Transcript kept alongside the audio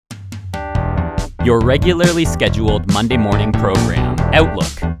Your regularly scheduled Monday morning program,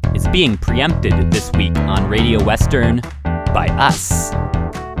 Outlook, is being preempted this week on Radio Western by us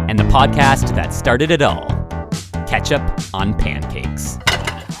and the podcast that started it all, Ketchup on Pancakes.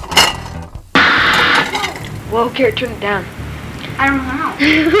 Whoa, Garrett, turn it down. I don't know.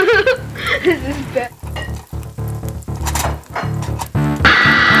 This is bad.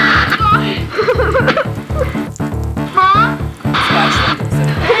 Huh?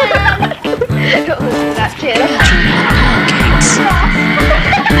 Don't listen to that kid.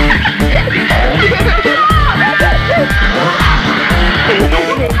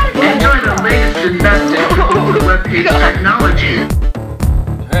 Enjoy the latest and best in cool web-page technology.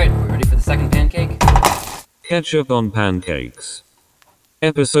 Alright, we ready for the second pancake? Ketchup on Pancakes.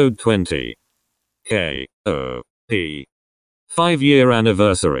 Episode 20. K-O-P. 5-year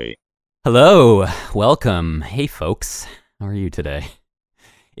anniversary. Hello, welcome. Hey folks, how are you today?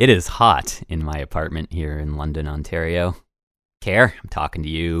 It is hot in my apartment here in London, Ontario. Care, I'm talking to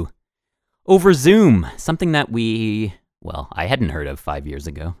you over Zoom, something that I hadn't heard of 5 years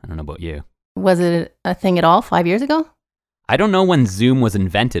ago. I don't know about you. Was it a thing at all 5 years ago? I don't know when Zoom was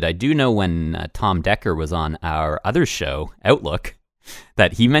invented. I do know when Tom Decker was on our other show, Outlook,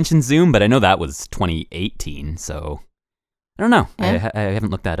 that he mentioned Zoom, but I know that was 2018, so I don't know. Yeah. I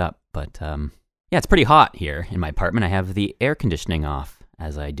haven't looked that up, but yeah, it's pretty hot here in my apartment. I have the air conditioning off,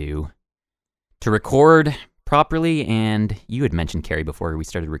 as I do, to record properly, and you had mentioned, Carrie, before we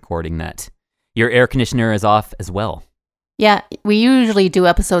started recording that your air conditioner is off as well. Yeah, we usually do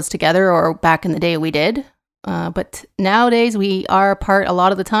episodes together, or back in the day we did. But nowadays we are apart a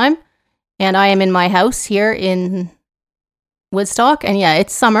lot of the time, and I am in my house here in Woodstock, and yeah,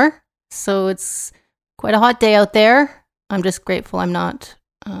 it's summer, so it's quite a hot day out there. I'm just grateful I'm not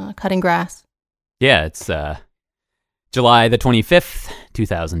cutting grass. Yeah, it's July the 25th,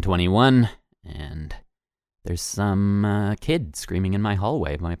 2021, and there's some kid screaming in my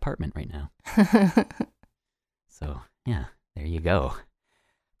hallway of my apartment right now. So, yeah, there you go.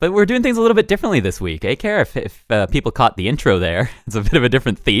 But we're doing things a little bit differently this week, eh, Cara? If people caught the intro there, it's a bit of a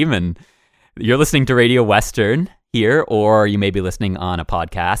different theme, and you're listening to Radio Western here, or you may be listening on a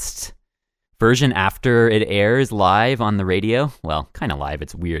podcast version after it airs live on the radio. Well, kind of live.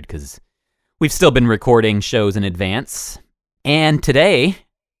 It's weird because we've still been recording shows in advance. And today,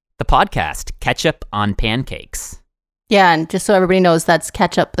 the podcast, Ketchup on Pancakes. Yeah, and just so everybody knows, that's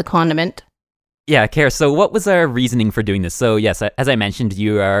ketchup, the condiment. Yeah, Cara, so what was our reasoning for doing this? So yes, as I mentioned,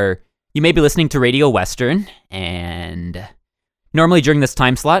 you may be listening to Radio Western, and normally during this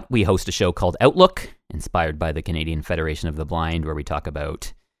time slot, we host a show called Outlook, inspired by the Canadian Federation of the Blind, where we talk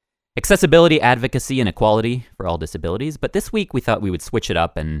about accessibility, advocacy, and equality for all disabilities. But this week, we thought we would switch it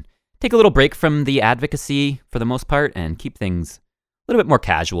up and take a little break from the advocacy for the most part and keep things a little bit more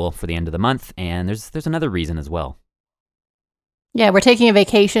casual for the end of the month. And there's another reason as well. Yeah, we're taking a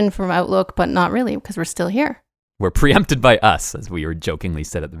vacation from Outlook, but not really, because we're still here. We're preempted by us, as we were jokingly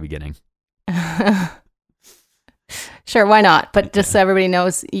said at the beginning. Sure, why not? But just so everybody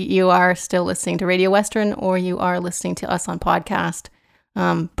knows, you are still listening to Radio Western, or you are listening to us on podcast.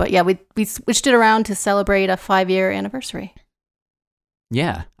 But yeah, we switched it around to celebrate a 5-year anniversary.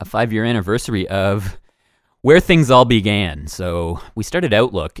 Yeah, a 5-year anniversary of where things all began. So we started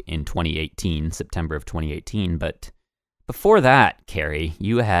Outlook in 2018, September of 2018, but before that, Carrie,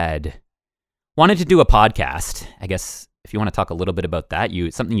 you had wanted to do a podcast. I guess if you want to talk a little bit about that,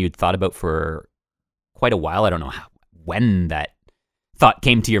 something you'd thought about for quite a while. I don't know when that thought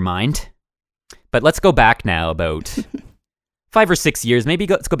came to your mind, but let's go back now about 5 or 6 years. Maybe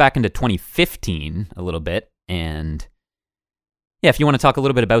let's go back into 2015 a little bit, and yeah, if you want to talk a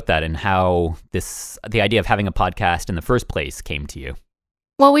little bit about that and how the idea of having a podcast in the first place came to you.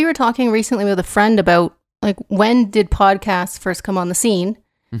 Well, we were talking recently with a friend about, like, when did podcasts first come on the scene?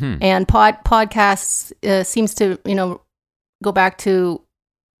 Mm-hmm. And podcasts seems to, go back to,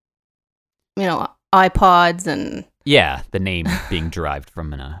 iPods and... Yeah, the name being derived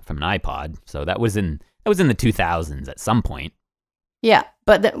from an iPod. So that was in the 2000s at some point. Yeah,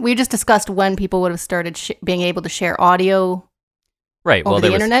 but we just discussed when people would have started being able to share audio over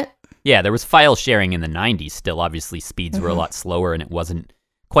the internet. Yeah, there was file sharing in the 90s still. Obviously, speeds were a lot slower, and it wasn't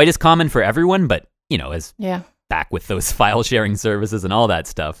quite as common for everyone, but back with those file sharing services and all that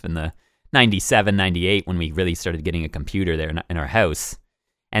stuff in the 97, 98 when we really started getting a computer there in our house.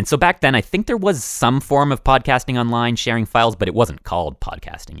 And so back then, I think there was some form of podcasting online, sharing files, but it wasn't called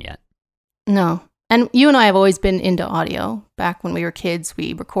podcasting yet. No. And you and I have always been into audio. Back when we were kids,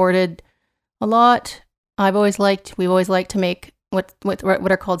 we recorded a lot. We've always liked to make what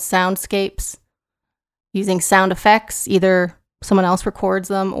are called soundscapes, using sound effects, either someone else records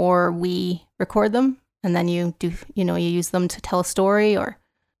them or we record them, and then you use them to tell a story or...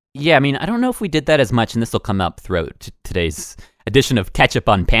 Yeah, I mean, I don't know if we did that as much, and this will come up throughout today's edition of Ketchup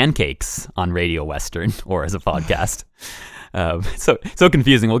on Pancakes on Radio Western or as a podcast. So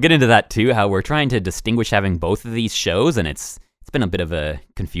confusing. We'll get into that too, how we're trying to distinguish having both of these shows, and it's been a bit of a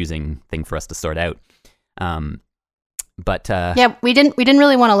confusing thing for us to sort out. Yeah, we didn't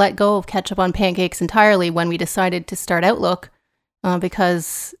really want to let go of Ketchup on Pancakes entirely when we decided to start Outlook,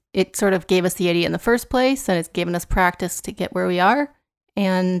 because it sort of gave us the idea in the first place, and it's given us practice to get where we are.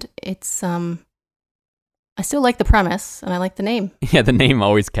 And it's, I still like the premise, and I like the name. Yeah, the name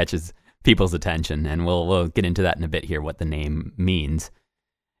always catches people's attention, and we'll get into that in a bit here, what the name means.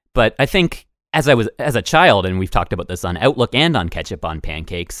 But I think as a child, and we've talked about this on Outlook and on Ketchup on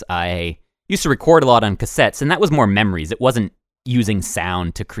Pancakes, I used to record a lot on cassettes, and that was more memories. It wasn't using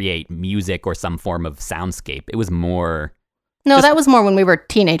sound to create music or some form of soundscape. It was more... No, that was more when we were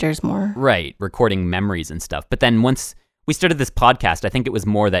teenagers more. Right, recording memories and stuff. But then once we started this podcast, I think it was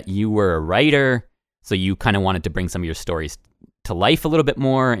more that you were a writer, so you kind of wanted to bring some of your stories to life a little bit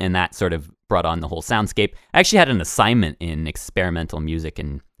more, and that sort of brought on the whole soundscape. I actually had an assignment in experimental music,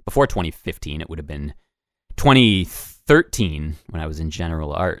 and before 2015, it would have been 2013 when I was in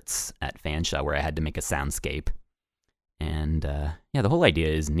general arts at Fanshawe, where I had to make a soundscape. And yeah, the whole idea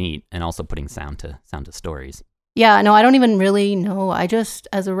is neat, and also putting sound to stories. Yeah, no, I don't even really know. I just,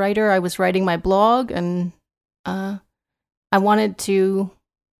 as a writer, I was writing my blog, and I wanted to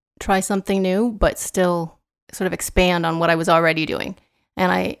try something new, but still sort of expand on what I was already doing.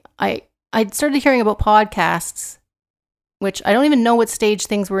 And I started hearing about podcasts, which I don't even know what stage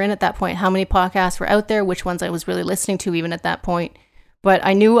things were in at that point, how many podcasts were out there, which ones I was really listening to even at that point. But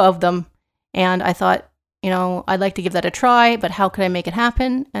I knew of them, and I thought, I'd like to give that a try, but how could I make it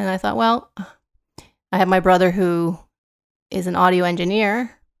happen? And I thought, well, I have my brother who is an audio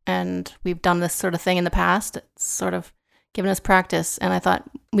engineer, and we've done this sort of thing in the past. It's sort of given us practice, and I thought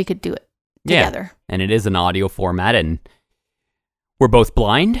we could do it together. Yeah, and it is an audio format, and we're both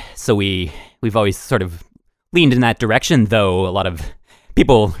blind, so we've always sort of leaned in that direction, though a lot of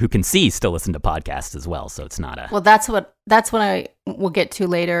people who can see still listen to podcasts as well, so it's not a... Well, that's what I will get to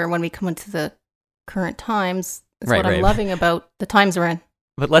later when we come into the current times. That's right, what I'm loving about the times we're in.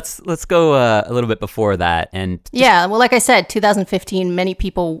 But let's go a little bit before that. And yeah, well, like I said, 2015, many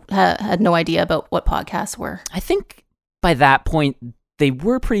people had no idea about what podcasts were. I think by that point, they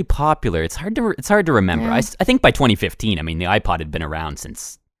were pretty popular. It's hard to remember. Yeah. I think by 2015, I mean, the iPod had been around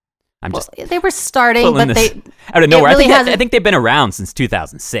since... they were starting, but they... Out of nowhere. Really I think they've been around since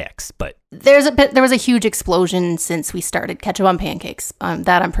 2006, but... There was a huge explosion since we started Ketchup on Pancakes.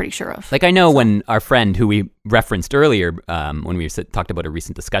 That I'm pretty sure of. Like, I know when our friend who we referenced earlier, when we talked about a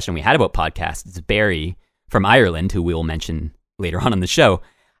recent discussion we had about podcasts, it's Barry from Ireland, who we'll mention later on the show.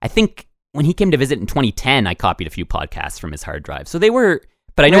 I think when he came to visit in 2010, I copied a few podcasts from his hard drive. So they were...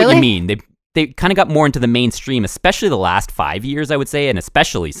 But I know what you mean. They kind of got more into the mainstream, especially the last 5 years, I would say, and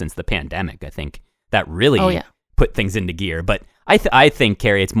especially since the pandemic. I think that really put things into gear. But I think,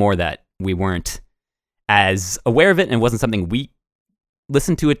 Carrie, it's more that we weren't as aware of it, and it wasn't something we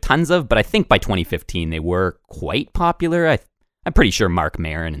listened to tons of. But I think by 2015, they were quite popular. I'm pretty sure Mark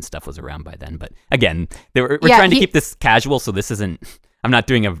Maron and stuff was around by then. But again, we're trying to keep this casual, so this isn't... I'm not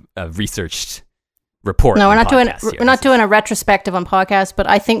doing a researched... report. No, we're not doing a retrospective on podcasts, but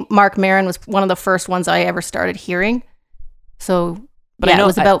I think Mark Maron was one of the first ones I ever started hearing. So, but yeah, it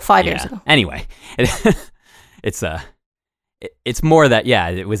was about 5 years ago. Anyway, it's more that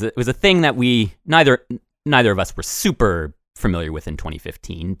it was a thing that we neither of us were super familiar with in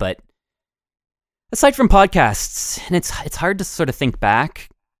 2015. But aside from podcasts, and it's hard to sort of think back.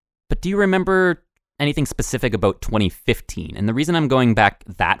 But do you remember anything specific about 2015? And the reason I'm going back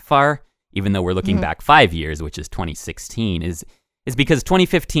that far, even though we're looking back 5 years, which is 2016, is because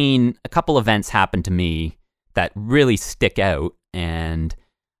 2015, a couple events happened to me that really stick out, and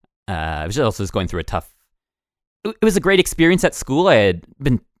I was also just going through it was a great experience at school. I had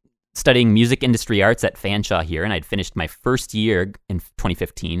been studying music industry arts at Fanshawe here, and I'd finished my first year in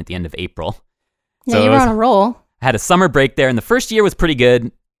 2015 at the end of April. Yeah, so you were on a roll. I had a summer break there, and the first year was pretty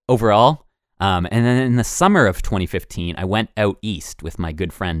good overall. And then in the summer of 2015, I went out east with my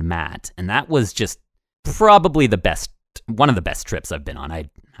good friend Matt, and that was just probably one of the best trips I've been on.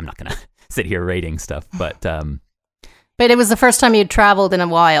 I'm not going to sit here rating stuff, but it was the first time you'd traveled in a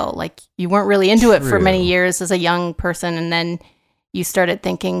while. Like, you weren't really into it for many years as a young person, and then you started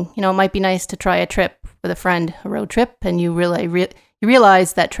thinking, it might be nice to try a trip with a friend, a road trip, and you really you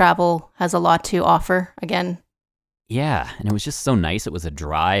realize that travel has a lot to offer again. Yeah, and it was just so nice. It was a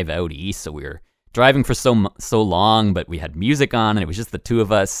drive out east, so we were driving for so long, but we had music on and it was just the two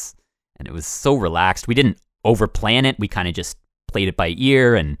of us and it was so relaxed. We didn't overplan it. We kind of just played it by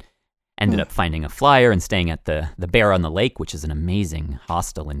ear and ended up finding a flyer and staying at the Bear on the Lake, which is an amazing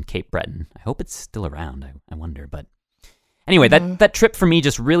hostel in Cape Breton. I hope it's still around. I wonder, but anyway, that trip for me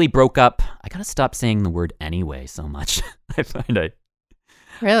just really broke up. I gotta stop saying the word anyway so much. I find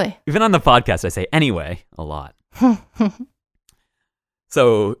Really? even on the podcast I say anyway a lot.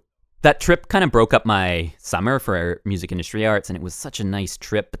 So that trip kind of broke up my summer for music industry arts, and it was such a nice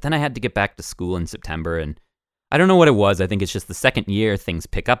trip. But then I had to get back to school in September, and I don't know what it was. I think it's just the second year things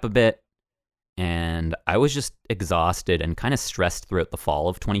pick up a bit, and I was just exhausted and kind of stressed throughout the fall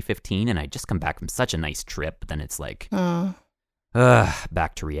of 2015, and I just come back from such a nice trip, but then it's like,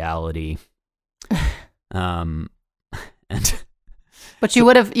 back to reality. And But you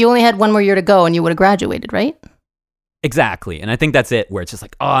only had one more year to go and you would have graduated, right? exactly, and I think that's it, where it's just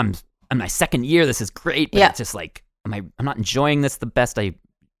like, oh, I'm my second year, this is great, but it's just like, I'm not enjoying this the best I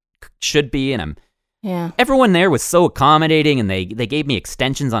should be, and everyone there was so accommodating, and they gave me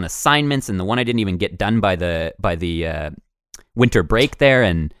extensions on assignments, and the one I didn't even get done by the winter break there,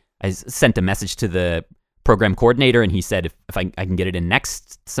 and I sent a message to the program coordinator, and he said if I can get it in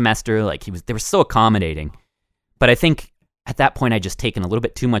next semester. Like they were so accommodating, but I think at that point I just taken a little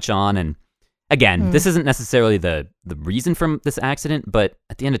bit too much on, and again, this isn't necessarily the reason for this accident, but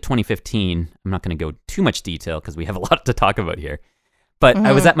at the end of 2015, I'm not going to go too much detail because we have a lot to talk about here. But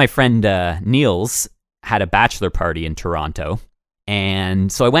I was at my friend Neil's, had a bachelor party in Toronto.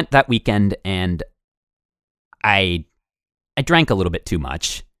 And so I went that weekend and I drank a little bit too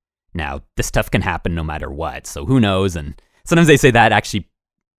much. Now, this stuff can happen no matter what, so who knows? And sometimes they say that actually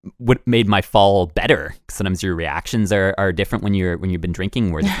made my fall better. Sometimes your reactions are different when you've been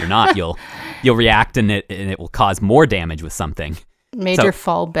drinking, whereas if you're not, you'll react and it will cause more damage with something. Made your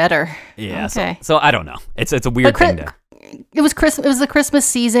fall better. Yeah. Okay. So I don't know. It's a weird thing to. It was Christmas. It was the Christmas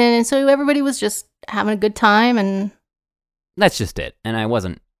season, and so everybody was just having a good time, and that's just it. And I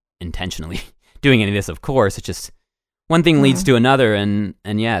wasn't intentionally doing any of this, of course. It's just one thing leads to another, and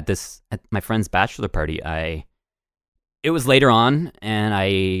yeah, at my friend's bachelor party, it was later on, and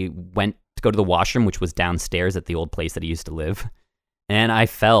I went to go to the washroom, which was downstairs at the old place that I used to live, and I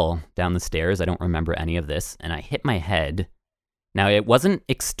fell down the stairs. I don't remember any of this, and I hit my head. Now, it wasn't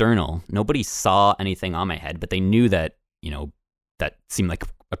external. Nobody saw anything on my head, but they knew that, that seemed like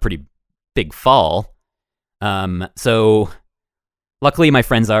a pretty big fall. So luckily my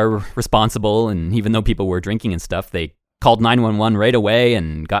friends are responsible, and even though people were drinking and stuff, they called 911 right away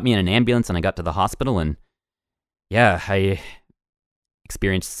and got me in an ambulance, and I got to the hospital, and yeah, I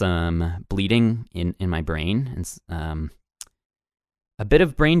experienced some bleeding in my brain and a bit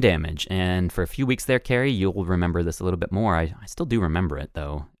of brain damage. And for a few weeks there, Carrie, you'll remember this a little bit more. I still do remember it,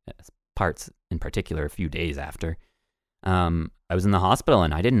 though, parts in particular, a few days after. I was in the hospital,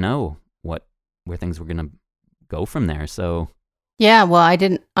 and I didn't know where things were going to go from there. So yeah, well, I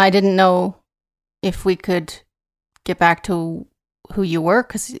didn't know if we could get back to who you were,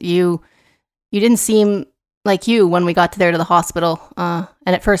 because you didn't seem like you when we got there to the hospital. And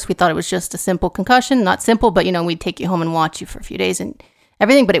at first we thought it was just a simple concussion. Not simple, but we'd take you home and watch you for a few days and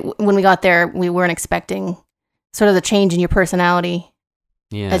everything. But when we got there, we weren't expecting sort of the change in your personality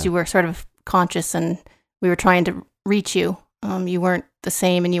as you were sort of conscious, and we were trying to reach you. You weren't the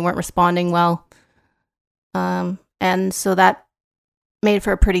same, and you weren't responding well. And so that made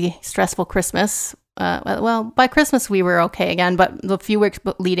for a pretty stressful Christmas. Well, by Christmas we were okay again, but the few weeks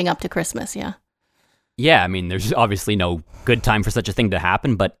leading up to Christmas, yeah. Yeah, I mean, there's obviously no good time for such a thing to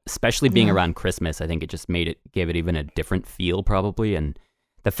happen, but especially being around Christmas, I think it just gave it even a different feel probably. And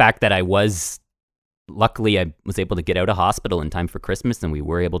the fact that luckily I was able to get out of hospital in time for Christmas, and we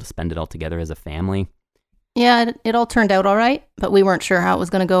were able to spend it all together as a family. Yeah, it all turned out all right, but we weren't sure how it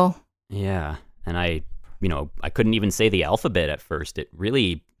was going to go. Yeah, and I couldn't even say the alphabet at first.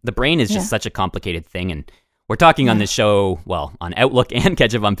 The brain is just such a complicated thing, and we're talking on this show, well, on Outlook and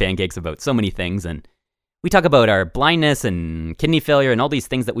Ketchup on Pancakes, about so many things, and we talk about our blindness and kidney failure and all these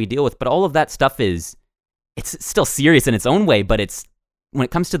things that we deal with, but all of that stuff it's still serious in its own way, but when it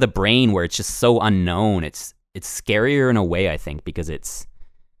comes to the brain, where it's just so unknown, it's scarier in a way, I think, because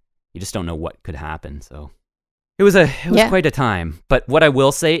you just don't know what could happen. So it was quite a time. But what I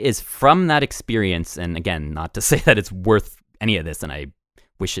will say is, from that experience, and again, not to say that it's worth any of this, and I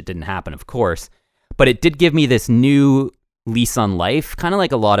wish it didn't happen, of course, but it did give me this new lease on life, kind of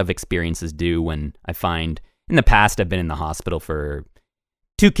like a lot of experiences do. When I find in the past I've been in the hospital for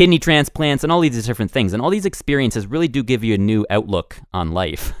 2 kidney transplants and all these different things, and all these experiences really do give you a new outlook on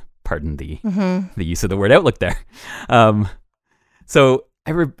life. Pardon the use of the word outlook there. So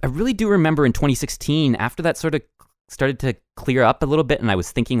I really do remember in 2016, after that sort of started to clear up a little bit and I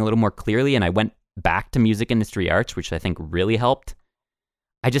was thinking a little more clearly and I went back to music industry arts, which I think really helped.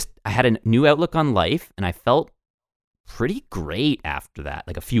 I had a new outlook on life and I felt pretty great after that,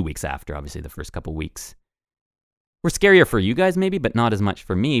 like a few weeks after, obviously the first couple weeks. Were scarier for you guys maybe, but not as much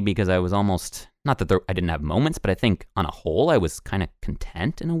for me because I was almost, not that I didn't have moments, but I think on a whole I was kind of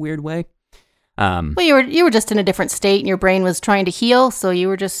content in a weird way. Well, you were just in a different state and your brain was trying to heal, so you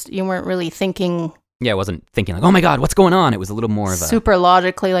weren't really thinking. Yeah, I wasn't thinking like, oh my God, what's going on? It was a little more of a super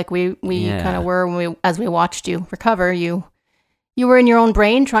logically like we kind of were as we watched you recover. You were in your own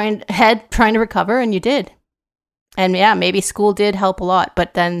brain trying to recover, and you did. And yeah, maybe school did help a lot,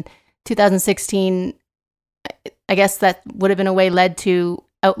 but then 2016, I guess that would have in a way led to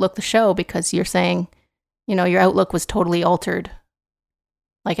Outlook the show because you're saying, your outlook was totally altered,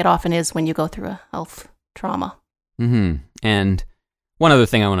 like it often is when you go through a health trauma. Mm-hmm. And one other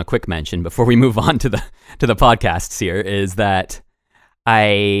thing I want to quick mention before we move on to the podcasts here is that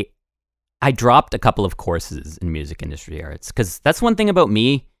I dropped a couple of courses in music industry arts because that's one thing about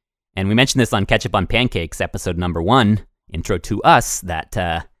me, and we mentioned this on Ketchup on Pancakes, episode number 1, Intro to Us, that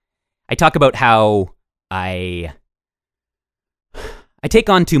I talk about how I take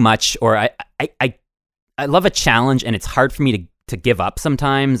on too much, or I love a challenge, and it's hard for me to give up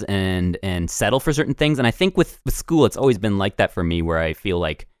sometimes and settle for certain things. And I think with school, it's always been like that for me, where I feel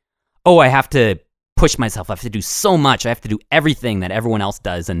like, oh, I have to push myself. I have to do so much. I have to do everything that everyone else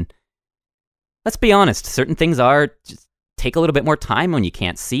does. And let's be honest, certain things just take a little bit more time when you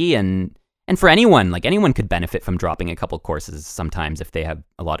can't see. And for anyone, like anyone could benefit from dropping a couple courses sometimes if they have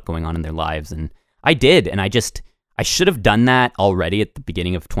a lot going on in their lives. And I did. And I should have done that already at the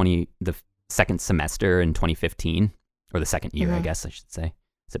beginning of the second semester in 2015. Or the second year, I guess I should say,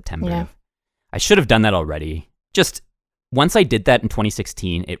 September. Yeah. I should have done that already. Just once I did that in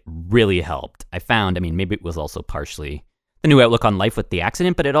 2016, it really helped. I found, maybe it was also partially the new outlook on life with the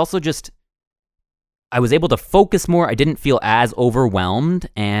accident, but it also just, I was able to focus more. I didn't feel as overwhelmed,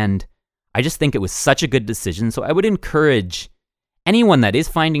 and I just think it was such a good decision. So I would encourage anyone that is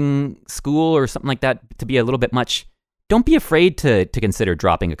finding school or something like that to be a little bit much, don't be afraid to consider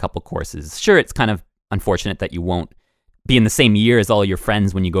dropping a couple courses. Sure, it's kind of unfortunate that you won't be in the same year as all your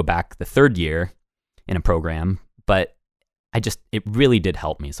friends when you go back the third year in a program, but it really did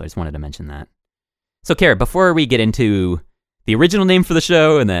help me, so I just wanted to mention that. So, Kara, before we get into the original name for the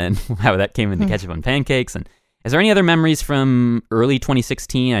show and then how that came into Ketchup on Pancakes, and is there any other memories from early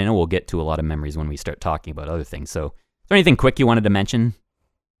 2016? I know we'll get to a lot of memories when we start talking about other things, so is there anything quick you wanted to mention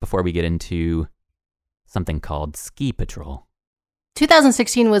before we get into something called Ski Patrol?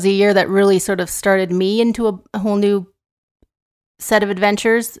 2016 was a year that really sort of started me into a whole new set of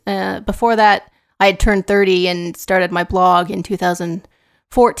adventures. Before that, I had turned 30 and started my blog in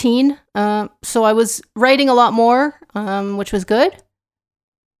 2014. So I was writing a lot more, which was good.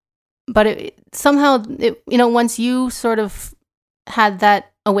 But somehow, once you sort of had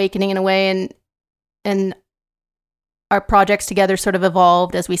that awakening in a way, and our projects together sort of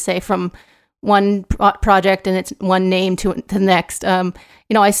evolved, as we say, from one project and it's one name to the next.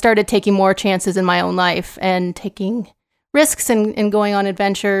 I started taking more chances in my own life and taking risks and going on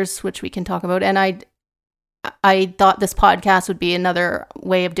adventures, which we can talk about. And I thought this podcast would be another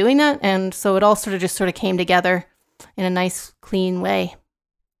way of doing that. And so it all sort of came together in a nice, clean way.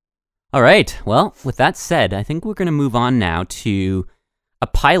 All right. Well, with that said, I think we're going to move on now to a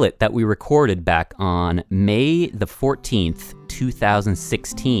pilot that we recorded back on May the 14th,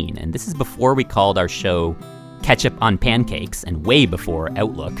 2016. And this is before we called our show Ketchup on Pancakes and way before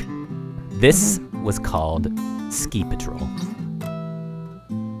Outlook. This was called Ski Patrol.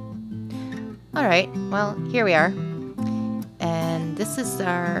 All right, well, here we are. And this is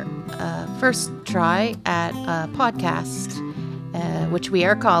our first try at a podcast, which we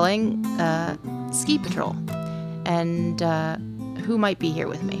are calling Ski Patrol. And who might be here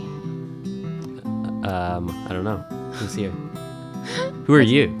with me? I don't know. Who's here? Who are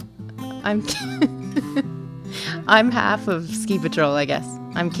you? I'm half of Ski Patrol, I guess.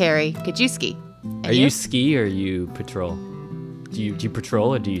 I'm Carrie Kajewski. Are you ski or are you patrol? Do you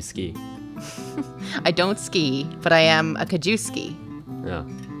patrol or do you ski? I don't ski, but I am a Kajewski. Oh.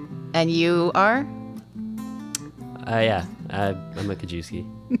 And you are? Yeah, I'm a Kajewski.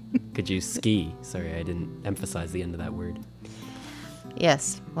 Kajewski. Sorry, I didn't emphasize the end of that word.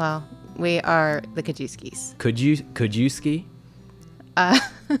 Yes, well, we are the Kajewskis. Could you ski?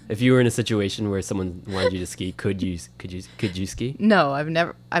 If you were in a situation where someone wanted you to ski, could you ski? No, I've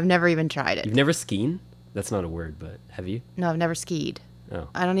never even tried it. You've never skied? That's not a word, but have you? No, I've never skied. Oh.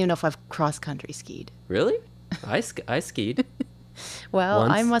 I don't even know if I've cross-country skied. Really? I skied. Well,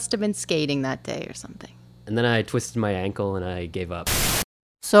 I Once. must have been skating that day or something. And then I twisted my ankle and I gave up.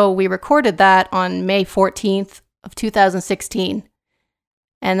 So we recorded that on May 14th of 2016.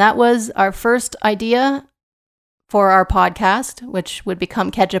 And that was our first idea for our podcast, which would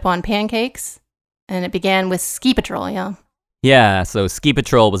become Ketchup on Pancakes. And it began with Ski Patrol, yeah. Yeah, so Ski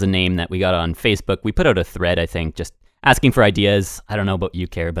Patrol was a name that we got on Facebook. We put out a thread, I think, just asking for ideas. I don't know about you,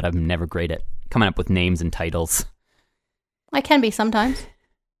 Kara, but I'm never great at coming up with names and titles. I can be sometimes.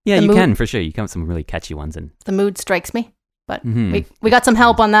 Yeah, The you mood- can, for sure. You come up with some really catchy ones. And The mood strikes me. But Mhm. we got some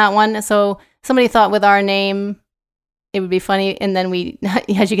help on that one. So somebody thought with our name, it would be funny. And then we,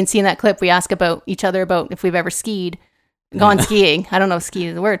 as you can see in that clip, we ask about each other about if we've ever skied, gone skiing. I don't know if ski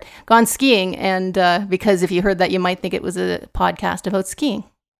is the word. Gone skiing. And because if you heard that, you might think it was a podcast about skiing.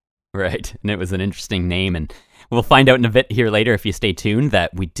 Right, and it was an interesting name. And we'll find out in a bit here later, if you stay tuned,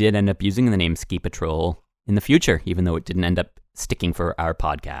 that we did end up using the name Ski Patrol in the future, even though it didn't end up sticking for our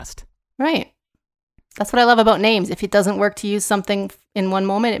podcast. Right. That's what I love about names. If it doesn't work to use something in one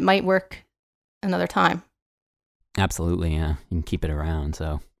moment, it might work another time. Absolutely, yeah. You can keep it around,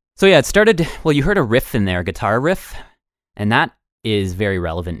 so yeah, it started, well, you heard a riff in there, a guitar riff, and that is very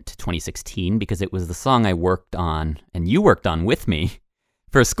relevant to 2016 because it was the song I worked on, and you worked on with me,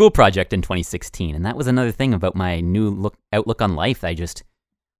 for a school project in 2016, and that was another thing about my new outlook on life. I just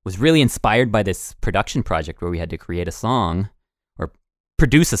was really inspired by this production project where we had to create a song, or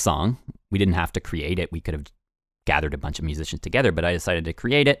produce a song. We didn't have to create it. We could have gathered a bunch of musicians together, but I decided to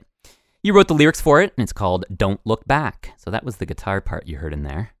create it. You wrote the lyrics for it, and it's called Don't Look Back. So that was the guitar part you heard in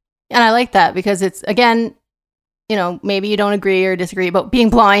there. And I like that because it's, again, you know, maybe you don't agree or disagree about being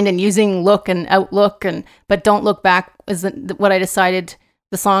blind and using look and outlook, but Don't Look Back is what I decided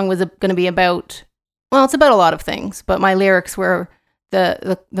the song was going to be about. Well, it's about a lot of things, but my lyrics were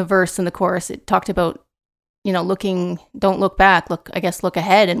the verse and the chorus. It talked about, you know, don't look back, look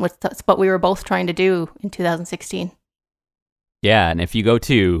ahead. And that's what we were both trying to do in 2016. Yeah, and if you go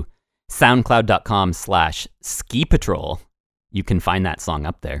to soundcloud.com/Ski Patrol, you can find that song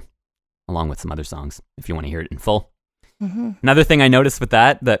up there, along with some other songs, if you want to hear it in full. Mm-hmm. Another thing I noticed with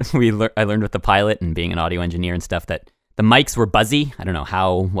that I learned with the pilot and being an audio engineer and stuff, that the mics were buzzy. I don't know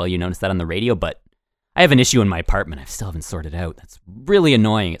how well you noticed that on the radio, but I have an issue in my apartment I still haven't sorted out. That's really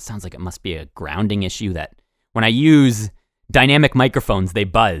annoying. It sounds like it must be a grounding issue that when I use dynamic microphones, they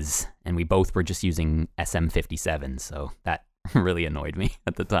buzz, and we both were just using SM57, so that really annoyed me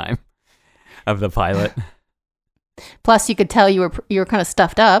at the time of the pilot. Plus, you could tell you were kind of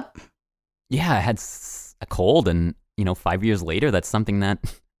stuffed up. Yeah, I had a cold, and 5 years later, that's something that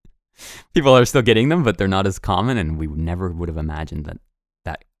people are still getting them, but they're not as common, and we never would have imagined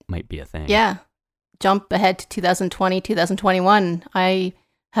that might be a thing. Yeah. Jump ahead to 2020, 2021. I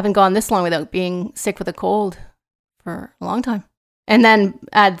haven't gone this long without being sick with a cold for a long time. And then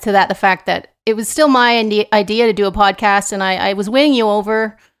add to that the fact that it was still my idea to do a podcast, and I was winning you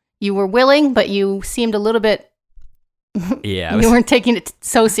over. You were willing, but you seemed a little bit... Yeah. You weren't taking it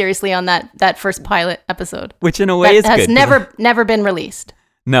so seriously on that first pilot episode. Which in a way is good. Has never been released.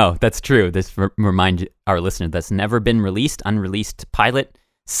 No, that's true. This remind our listener, that's never been released, unreleased pilot.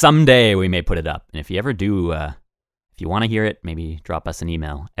 Someday we may put it up. And if you ever do, if you want to hear it, maybe drop us an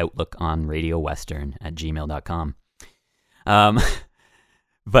email, outlookonradiowestern@gmail.com.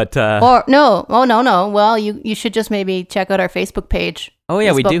 But or no. Well, you should just maybe check out our Facebook page. Oh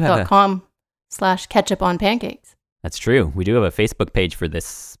yeah, we do have Facebook.com/ketchup on pancakes. That's true. We do have a Facebook page for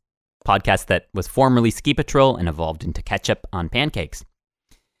this podcast that was formerly Ski Patrol and evolved into Ketchup on Pancakes.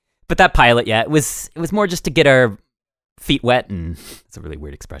 But that pilot, yeah, it was more just to get our feet wet, and it's a really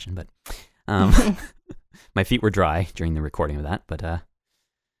weird expression, but my feet were dry during the recording of that. But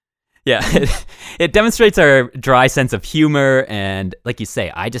yeah, it demonstrates our dry sense of humor, and like you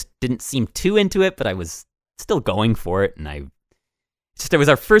say, I just didn't seem too into it, but I was still going for it, and it was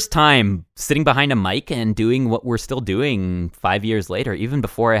our first time sitting behind a mic and doing what we're still doing 5 years later. Even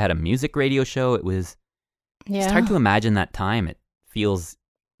before I had a music radio show, it's hard to imagine that time. It feels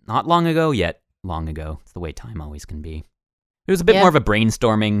not long ago, yet long ago. It's the way time always can be. It was a bit more of a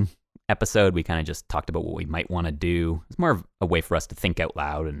brainstorming episode. We kind of just talked about what we might want to do. It's more of a way for us to think out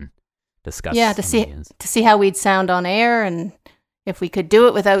loud and discuss. Yeah, to see how we'd sound on air, and if we could do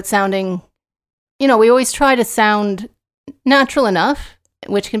it without sounding, we always try to sound natural enough,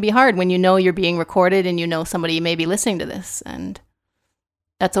 which can be hard when you're being recorded and somebody may be listening to this, and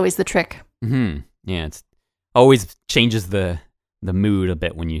that's always the trick. Mm-hmm. Yeah, it's always changes the mood a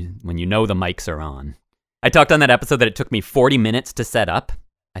bit when you know the mics are on. I talked on that episode that it took me 40 minutes to set up.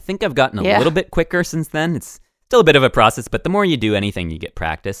 I think I've gotten a little bit quicker since then. It's still a bit of a process, but the more you do anything, you get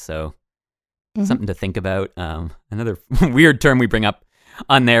practice. So something to think about. Another weird term we bring up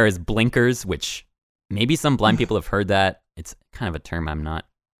on there is blinkers, which maybe some blind people have heard that. It's kind of a term I'm not,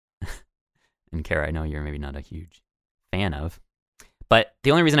 and Kara, I know you're maybe not a huge fan of. But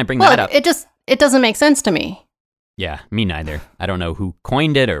the only reason I bring that up... It doesn't make sense to me. Yeah, me neither. I don't know who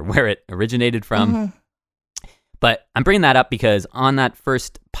coined it or where it originated from. But I'm bringing that up because on that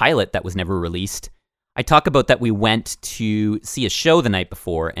first pilot that was never released, I talk about that we went to see a show the night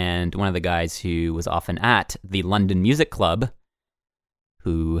before, and one of the guys who was often at the London Music Club,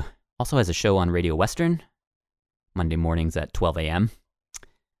 who also has a show on Radio Western, Monday mornings at 12 a.m.,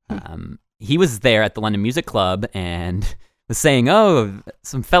 he was there at the London Music Club and was saying, oh,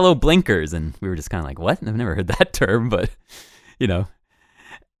 some fellow blinkers, and we were just kind of like, what? I've never heard that term, but, you know.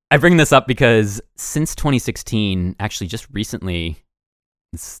 I bring this up because since 2016, actually just recently,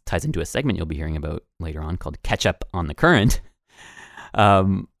 this ties into a segment you'll be hearing about later on called Catch Up on the Current.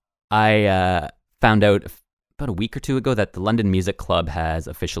 I found out about a week or two ago that the London Music Club has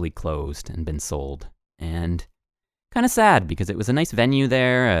officially closed and been sold. And kind of sad because it was a nice venue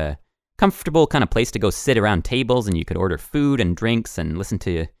there, a comfortable kind of place to go sit around tables, and you could order food and drinks and listen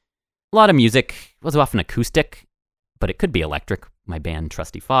to a lot of music. It was often acoustic, but it could be electric. My band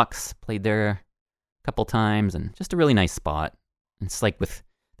Trusty Fox played there a couple times, and just a really nice spot. It's like with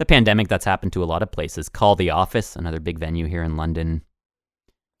the pandemic, that's happened to a lot of places. Call the Office, another big venue here in London.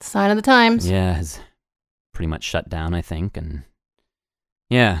 Sign of the times. Yeah, has pretty much shut down, I think. And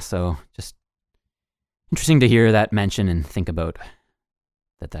yeah, so just interesting to hear that mention and think about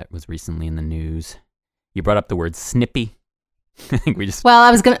that was recently in the news. You brought up the word snippy. I think we just... Well, I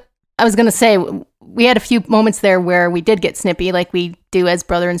was gonna say, we had a few moments there where we did get snippy, like we do as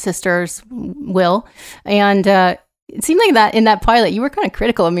brother and sisters will. And it seemed like that in that pilot, you were kind of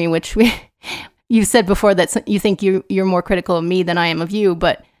critical of me, which you said before that you think you're more critical of me than I am of you.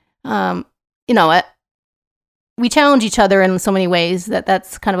 But, you know, we challenge each other in so many ways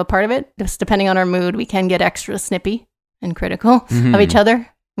that's kind of a part of it. Just depending on our mood, we can get extra snippy and critical of each other,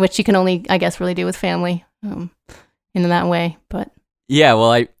 which you can only, I guess, really do with family in that way. But yeah,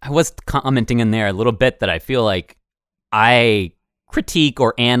 well, I was commenting in there a little bit that I feel like I critique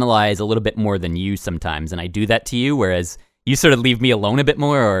or analyze a little bit more than you sometimes, and I do that to you, whereas you sort of leave me alone a bit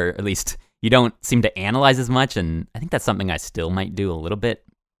more, or at least you don't seem to analyze as much, and I think that's something I still might do a little bit,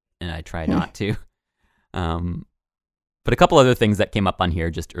 and I try not to. But a couple other things that came up on here,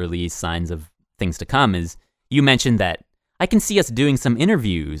 just early signs of things to come, is you mentioned that I can see us doing some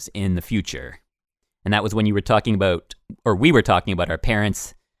interviews in the future. And that was when you were talking about, or we were talking about our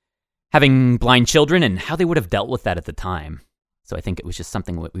parents having blind children and how they would have dealt with that at the time. So I think it was just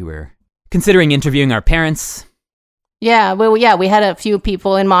something that we were considering interviewing our parents. Yeah, well, yeah, we had a few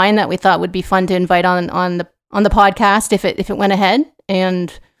people in mind that we thought would be fun to invite on the podcast if it went ahead.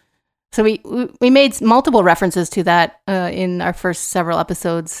 And so we made multiple references to that in our first several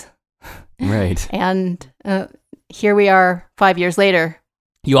episodes. Right. And here we are 5 years later.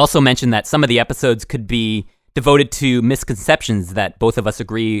 You also mentioned that some of the episodes could be devoted to misconceptions that both of us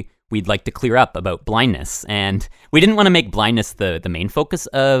agree we'd like to clear up about blindness. And we didn't want to make blindness the main focus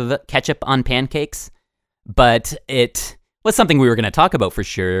of Ketchup on Pancakes, but it was something we were going to talk about for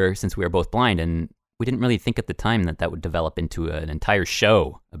sure since we were both blind. And we didn't really think at the time that would develop into an entire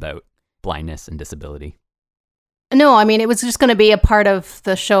show about blindness and disability. No, I mean, it was just going to be a part of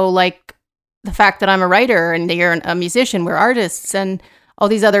the show, like the fact that I'm a writer and you're a musician, we're artists, and all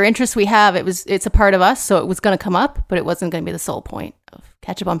these other interests we have. It's a part of us, so it was going to come up, but it wasn't going to be the sole point of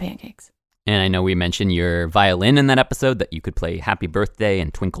Ketchup on Pancakes. And I know we mentioned your violin in that episode, that you could play Happy Birthday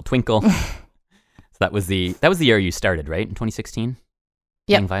and Twinkle Twinkle. So that was the year you started, right? In 2016?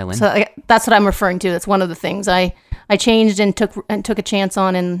 Yeah. Violin. So that's what I'm referring to. That's one of the things I changed and took a chance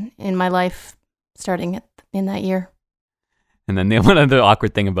on in my life starting in that year. And then the one other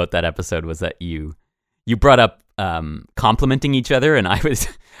awkward thing about that episode was that you brought up complimenting each other, and I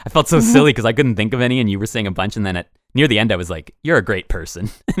felt so silly because I couldn't think of any, and you were saying a bunch, and then near the end I was like, "You're a great person,"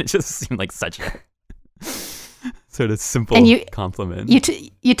 and it just seemed like such a sort of simple compliment. You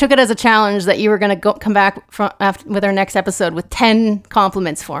took it as a challenge that you were going to come back with our next episode with 10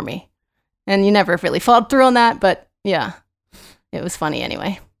 compliments for me, and you never really followed through on that. But yeah, it was funny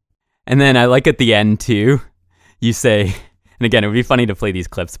anyway. And then I like at the end too, you say, and again, it would be funny to play these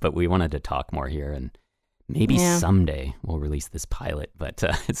clips, but we wanted to talk more here, and maybe someday we'll release this pilot, but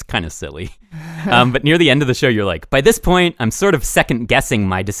it's kind of silly. But near the end of the show, you're like, by this point, I'm sort of second guessing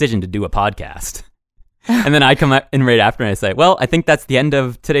my decision to do a podcast. And then I come in right after and I say, well, I think that's the end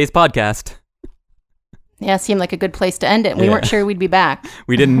of today's podcast. Yeah, it seemed like a good place to end it. We weren't sure we'd be back.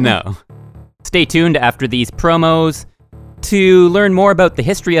 We didn't know. Stay tuned after these promos. to learn more about the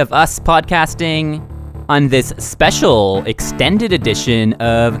history of us podcasting on this special extended edition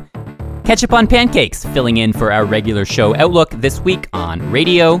of Ketchup on Pancakes, filling in for our regular show Outlook this week on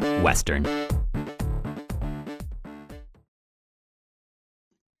Radio Western.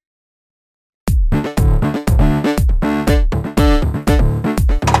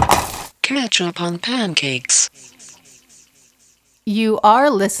 Ketchup on Pancakes. You are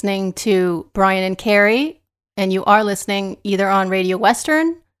listening to Brian and Carrie, and you are listening either on Radio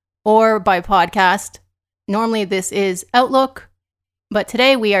Western or by podcast. Normally this is Outlook, but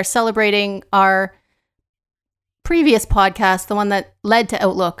today we are celebrating our previous podcast, the one that led to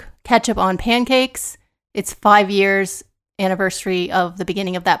Outlook, Ketchup on Pancakes. It's 5 years anniversary of the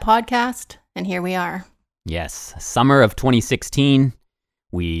beginning of that podcast, and here we are. Yes, summer of 2016,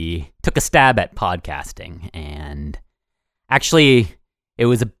 we took a stab at podcasting, and actually, it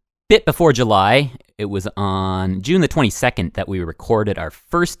was a bit before July. It was on June the 22nd that we recorded our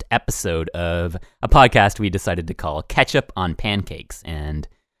first episode of a podcast we decided to call Ketchup on Pancakes. And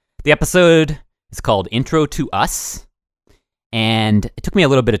the episode is called Intro to Us. And it took me a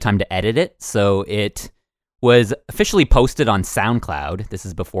little bit of time to edit it. So it was officially posted on SoundCloud. This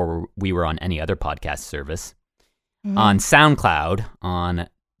is before we were on any other podcast service. On SoundCloud on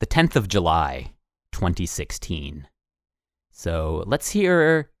the 10th of July, 2016. So let's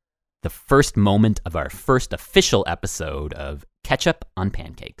hear the first moment of our first official episode of Ketchup on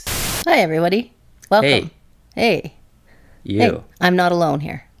Pancakes. Hi, everybody. Welcome. Hey. You. Hey, I'm not alone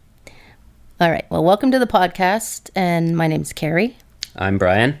here. All right. Well, welcome to the podcast, and my name's Carrie, I'm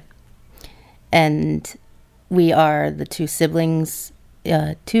Brian. and we are the two siblings,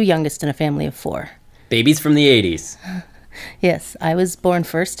 two youngest in a family of four. Babies from the 80s. Yes, I was born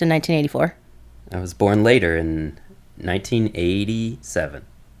first in 1984. I was born later in 1987.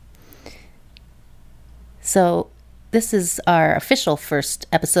 So this is our official first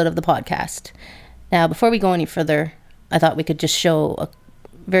episode of the podcast. Now, before we go any further, I thought we could just show a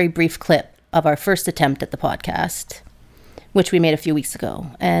very brief clip of our first attempt at the podcast, which we made a few weeks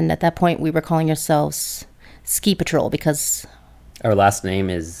ago. And at that point, we were calling ourselves Ski Patrol because... Our last name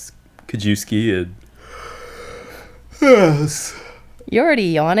is Kajewski. And... Yes. You're already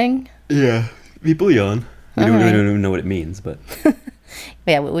yawning? Yeah. People yawn. We don't even know what it means, but...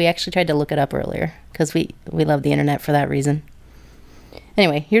 Yeah, we actually tried to look it up earlier because we love the internet for that reason.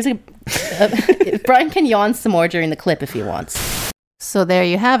 Anyway, here's Brian can yawn some more during the clip if he wants. So there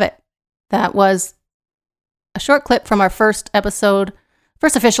you have it. That was a short clip from our first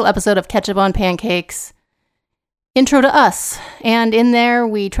official episode of Ketchup on Pancakes, Intro to Us. And in there,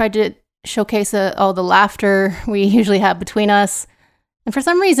 we tried to showcase all the laughter we usually have between us. And for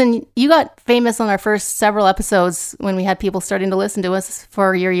some reason, you got famous on our first several episodes when we had people starting to listen to us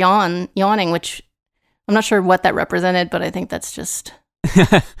for your yawning, which I'm not sure what that represented, but I think that's just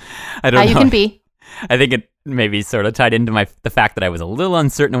I don't how know. you can be. I think it maybe sort of tied into the fact that I was a little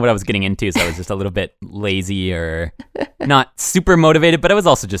uncertain of what I was getting into, so I was just a little bit lazy or not super motivated, but I was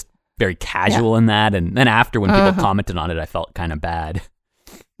also just very casual in that. And then after, when people commented on it, I felt kind of bad.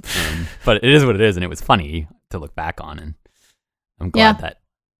 But it is what it is, and it was funny to look back on, and I'm glad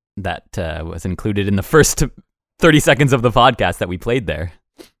that was included in the first 30 seconds of the podcast that we played there.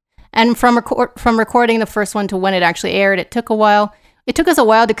 And from recording the first one to when it actually aired, it took a while. It took us a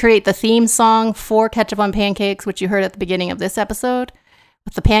while to create the theme song for Ketchup on Pancakes, which you heard at the beginning of this episode,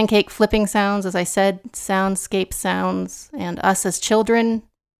 with the pancake flipping sounds, as I said, soundscape sounds, and us as children,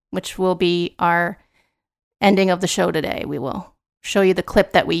 which will be our ending of the show today. We will show you the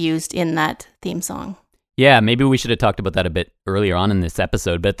clip that we used in that theme song. Yeah, maybe we should have talked about that a bit earlier on in this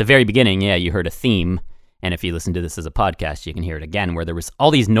episode, but at the very beginning, you heard a theme, and if you listen to this as a podcast, you can hear it again, where there was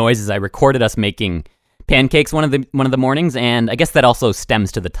all these noises. I recorded us making pancakes one of the mornings, and I guess that also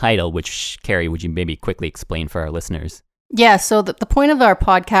stems to the title, which, Carrie, would you maybe quickly explain for our listeners? Yeah, so the point of our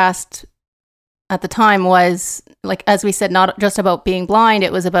podcast at the time was, like, as we said, not just about being blind,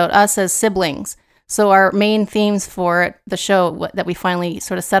 it was about us as siblings. So our main themes for the show that we finally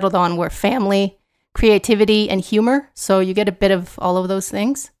sort of settled on were family, creativity, and humor. So you get a bit of all of those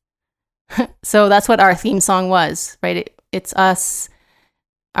things. So that's what our theme song was, right? It's us,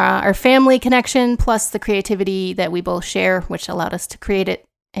 our family connection, plus the creativity that we both share, which allowed us to create it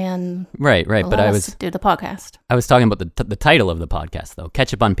and right. But I was to do the podcast. I was talking about the title of the podcast, though.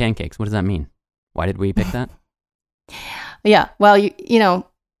 Ketchup on Pancakes. What does that mean? Why did we pick that? Yeah, well, you know,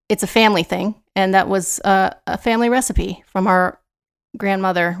 it's a family thing, and that was a family recipe from our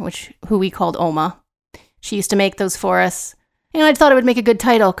grandmother, who we called Oma. She used to make those for us. And I thought it would make a good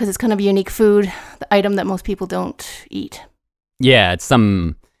title because it's kind of a unique food, the item that most people don't eat. Yeah, it's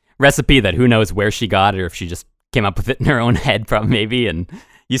some recipe that who knows where she got it or if she just came up with it in her own head, probably maybe, and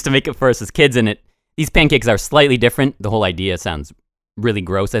used to make it for us as kids. And these pancakes are slightly different. The whole idea sounds really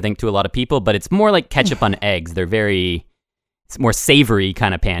gross, I think, to a lot of people, but it's more like ketchup on eggs. It's more savory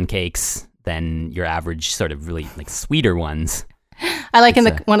kind of pancakes than your average sort of really like sweeter ones. I like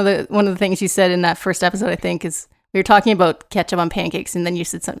one of the things you said in that first episode, I think, is we were talking about ketchup on pancakes, and then you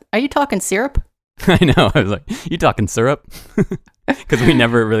said something. Are you talking syrup? I know. I was like, you talking syrup? Because we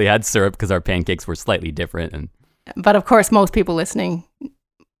never really had syrup because our pancakes were slightly different. But of course, most people listening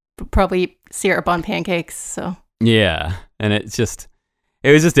probably eat syrup on pancakes. So yeah, and it was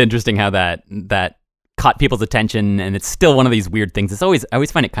just interesting how that caught people's attention, and it's still one of these weird things. I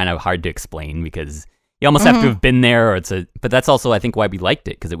always find it kind of hard to explain because you almost have to have been there, but that's also I think why we liked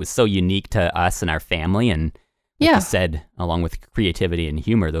it, because it was so unique to us and our family, and like you said, along with creativity and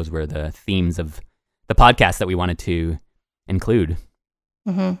humor, those were the themes of the podcast that we wanted to include.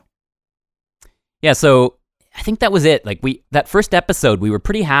 Mm-hmm. Yeah, so I think that was it. Like that first episode, we were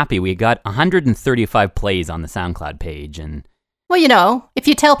pretty happy. We got 135 plays on the SoundCloud page, and well, if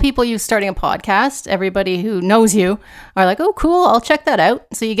you tell people you're starting a podcast, everybody who knows you are like, oh, cool, I'll check that out.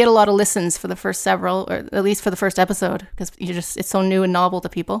 So you get a lot of listens for the first several, or at least for the first episode, because it's so new and novel to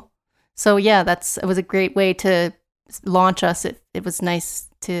people. So yeah, it was a great way to launch us. It was nice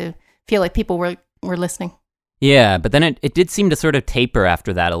to feel like people were listening. Yeah, but then it did seem to sort of taper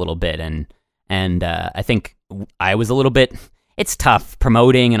after that a little bit, and I think I was a little bit. It's tough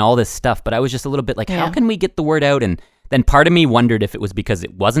promoting and all this stuff, but I was just a little bit like, how can we get the word out? And then part of me wondered if it was because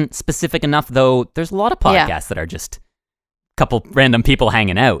it wasn't specific enough, though there's a lot of podcasts that are just a couple random people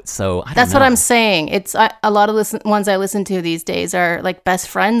hanging out. So that's what I'm saying. It's a lot of ones I listen to these days are like best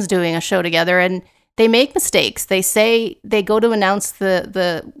friends doing a show together, and they make mistakes. They say they go to announce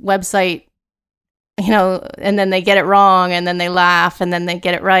the website, and then they get it wrong, and then they laugh, and then they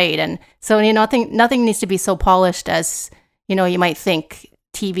get it right. And so, nothing needs to be so polished as, you might think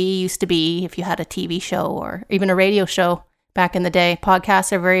TV used to be if you had a TV show or even a radio show back in the day.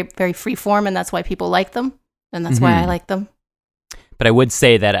 Podcasts are very, very free form, and that's why people like them, and that's why I like them. But I would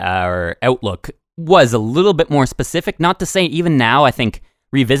say that our outlook was a little bit more specific. Not to say even now, I think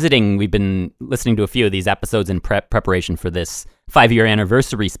revisiting, we've been listening to a few of these episodes in preparation for this 5-year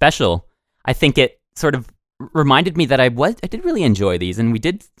anniversary special. I think it sort of reminded me that I did really enjoy these, and we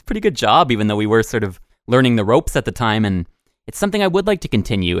did a pretty good job, even though we were sort of learning the ropes at the time, and it's something I would like to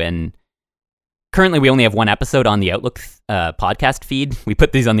continue. And currently we only have one episode on the Outlook podcast feed. We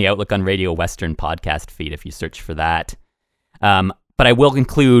put these on the Outlook on Radio Western podcast feed if you search for that. But I will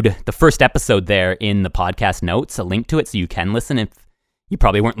include the first episode there in the podcast notes, a link to it, so you can listen if you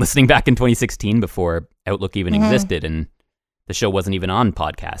probably weren't listening back in 2016 before Outlook even existed, and the show wasn't even on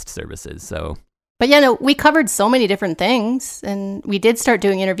podcast services. So, but we covered so many different things, and we did start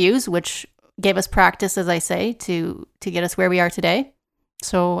doing interviews, which gave us practice, as I say, to get us where we are today.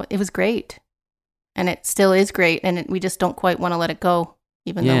 So it was great, and it still is great, and we just don't quite want to let it go,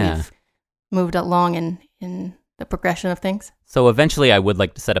 even though we've moved along in the progression of things. So eventually I would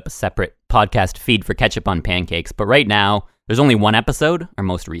like to set up a separate podcast feed for Ketchup on Pancakes, but right now there's only one episode, our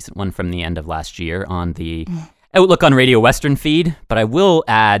most recent one from the end of last year, on the Outlook on Radio Western feed, but I will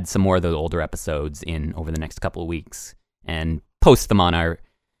add some more of the older episodes in over the next couple of weeks and post them on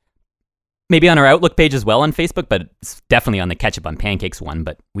maybe on our Outlook page as well on Facebook, but it's definitely on the Ketchup on Pancakes one,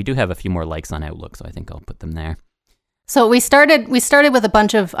 but we do have a few more likes on Outlook, so I think I'll put them there. So we started with a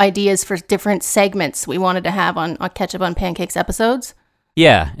bunch of ideas for different segments we wanted to have on Ketchup on Pancakes episodes.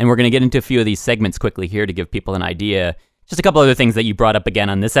 Yeah, and we're going to get into a few of these segments quickly here to give people an idea. Just a couple other things that you brought up again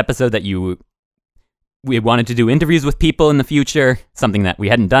on this episode that we wanted to do interviews with people in the future, something that we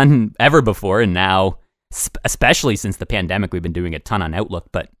hadn't done ever before, and now, especially since the pandemic, we've been doing a ton on Outlook,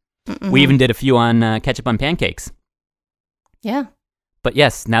 but we even did a few on Ketchup on Pancakes. Yeah. But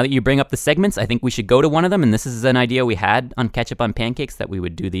yes, now that you bring up the segments, I think we should go to one of them, and this is an idea we had on Ketchup on Pancakes, that we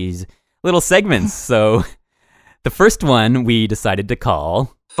would do these little segments. So the first one we decided to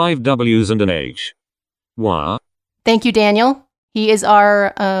call 5 W's and an H. Wah. Thank you, Daniel. He is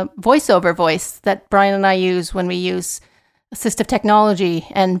our voiceover voice that Brian and I use when we use assistive technology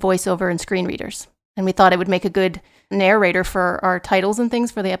and voiceover and screen readers. And we thought it would make a good narrator for our titles and things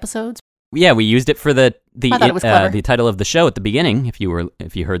for the episodes. Yeah, we used it for the title of the show at the beginning, if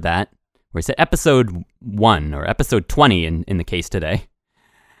you heard that, where it said episode 1 or episode 20 in the case today.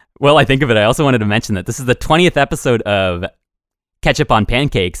 Well, I think of it, I also wanted to mention that this is the 20th episode of Ketchup on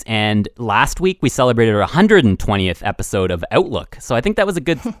Pancakes, and last week we celebrated our 120th episode of Outlook. So I think that was a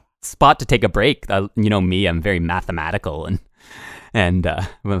good spot to take a break. Me, I'm very mathematical and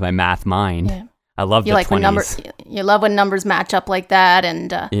with my math mind. I love You the like 20s. you love when numbers match up like that,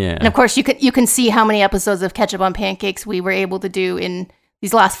 and and of course you can see how many episodes of Ketchup on Pancakes we were able to do in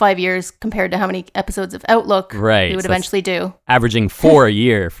these last 5 years compared to how many episodes of Outlook Right, we would so eventually do. Averaging 4 a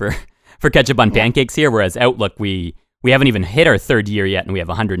year for Ketchup on Pancakes here, whereas Outlook, we haven't even hit our 3rd year yet, and we have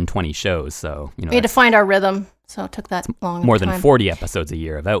 120 shows. So we had to find our rhythm, so it took that long. More than 40 episodes a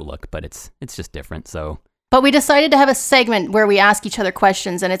year of Outlook, but it's just different. So, but we decided to have a segment where we ask each other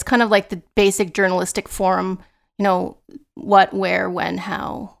questions, and it's kind of like the basic journalistic forum. What, where, when,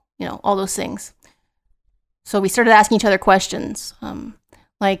 how, all those things. So we started asking each other questions.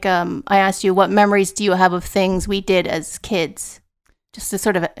 I asked you, what memories do you have of things we did as kids? Just to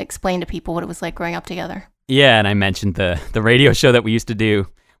sort of explain to people what it was like growing up together. Yeah, and I mentioned the radio show that we used to do.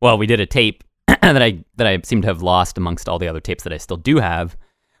 Well, we did a tape that I seem to have lost amongst all the other tapes that I still do have,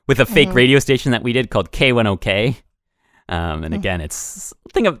 with a fake radio station that we did called K10K. And again, it's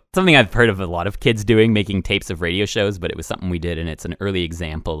something I've heard of a lot of kids doing, making tapes of radio shows, but it was something we did, and it's an early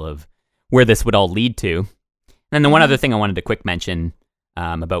example of where this would all lead to. And then the one other thing I wanted to quick mention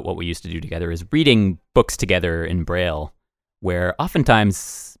about what we used to do together is reading books together in Braille, where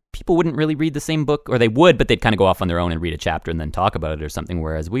oftentimes people wouldn't really read the same book, or they would, but they'd kind of go off on their own and read a chapter and then talk about it or something,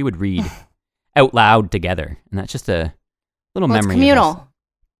 whereas we would read out loud together. And that's just a little memory. It's communal.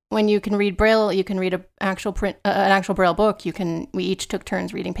 When you can read Braille, you can read an actual Braille book. We each took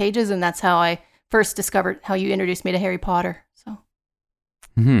turns reading pages, and that's how I first discovered how you introduced me to Harry Potter. So.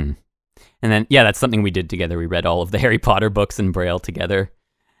 And then, that's something we did together. We read all of the Harry Potter books in Braille together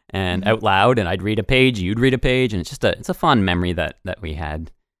and out loud, and I'd read a page, you'd read a page, and it's a fond memory that we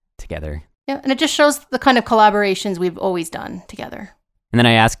had together. Yeah, and it just shows the kind of collaborations we've always done together. And then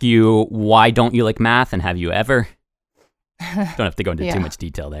I ask you, why don't you like math, and have you ever? Don't have to go into too much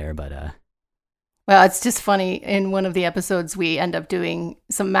detail there, but... Well, it's just funny. In one of the episodes, we end up doing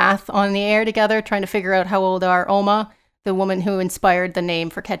some math on the air together, trying to figure out how old our Oma, the woman who inspired the name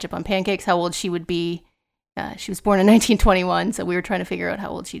for Ketchup on Pancakes, how old she would be. She was born in 1921, so we were trying to figure out how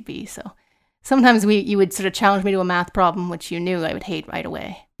old she'd be. So sometimes you would sort of challenge me to a math problem, which you knew I would hate right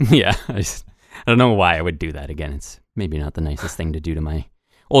away. Yeah, I don't know why I would do that again. It's maybe not the nicest thing to do to my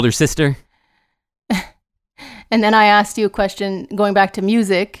older sister. And then I asked you a question going back to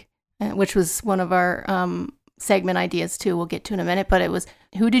music, which was one of our segment ideas too. We'll get to in a minute, but it was,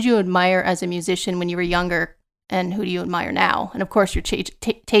 who did you admire as a musician when you were younger, and who do you admire now? And of course, your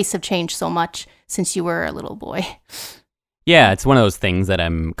tastes have changed so much since you were a little boy. Yeah, it's one of those things that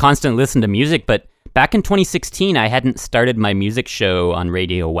I'm constantly listening to music, but back in 2016, I hadn't started my music show on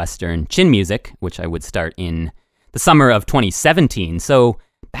Radio Western, Chin Music, which I would start in the summer of 2017. So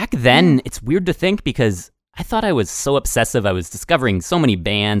back then, it's weird to think, because I thought I was so obsessive. I was discovering so many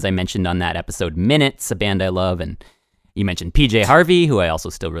bands. I mentioned on that episode Minutes, a band I love, and you mentioned PJ Harvey, who I also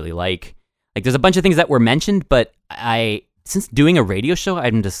still really like. Like, there's a bunch of things that were mentioned, but since doing a radio show,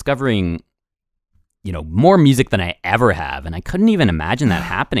 I'm discovering, more music than I ever have, and I couldn't even imagine that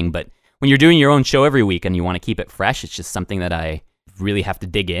happening. But when you're doing your own show every week and you want to keep it fresh, it's just something that I really have to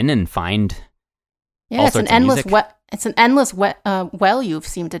dig in and find. Yeah, it's an endless well you've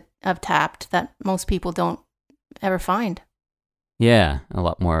seemed to have tapped that most people don't ever find. Yeah, a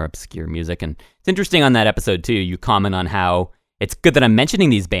lot more obscure music. And it's interesting on that episode too, you comment on how it's good that I'm mentioning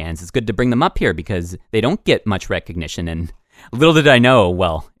these bands. It's good to bring them up here because they don't get much recognition. And little did I know,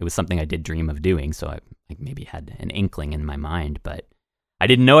 well, it was something I did dream of doing, so I maybe had an inkling in my mind, but I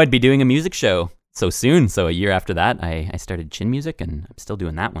didn't know I'd be doing a music show so soon. So a year after that, I started Chin Music, and I'm still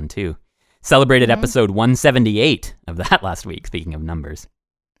doing that one too. Celebrated episode 178 of that last week, speaking of numbers.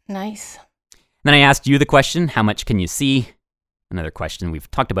 Nice. Then I asked you the question, how much can you see? Another question we've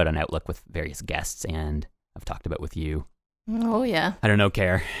talked about on Outlook with various guests, and I've talked about with you. Oh, yeah. I don't know,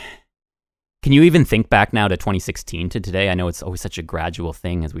 Care. Can you even think back now to 2016 to today? I know it's always such a gradual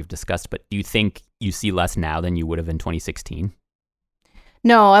thing, as we've discussed, but do you think you see less now than you would have in 2016?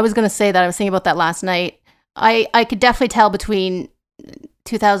 No, I was going to say that. I was thinking about that last night. I could definitely tell between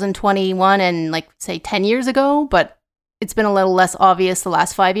 2021 and, say 10 years ago, but it's been a little less obvious the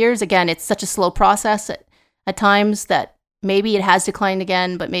last 5 years. Again, it's such a slow process at times that maybe it has declined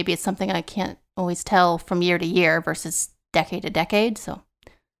again, but maybe it's something I can't always tell from year to year versus decade to decade.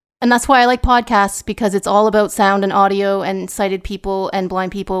 And that's why I like podcasts, because it's all about sound and audio, and sighted people and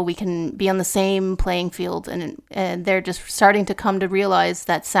blind people, we can be on the same playing field, and they're just starting to come to realize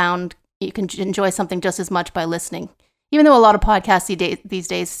that sound, you can enjoy something just as much by listening. Even though a lot of podcasts these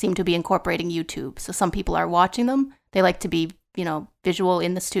days seem to be incorporating YouTube. So some people are watching them. They like to be, visual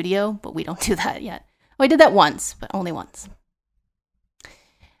in the studio, but we don't do that yet. Oh, I did that once, but only once.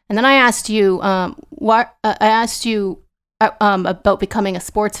 And then I asked you, about becoming a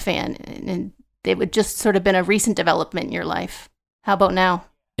sports fan. And it would just sort of been a recent development in your life. How about now?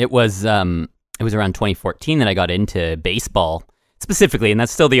 It was around 2014 that I got into baseball specifically, and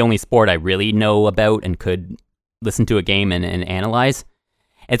that's still the only sport I really know about and could listen to a game and analyze.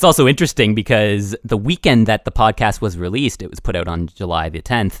 It's also interesting because the weekend that the podcast was released, it was put out on July the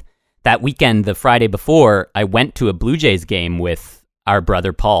 10th. That weekend, the Friday before, I went to a Blue Jays game with our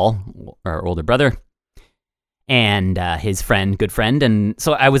brother Paul, our older brother, and his good friend. And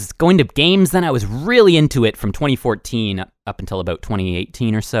so I was going to games then. I was really into it from 2014 up until about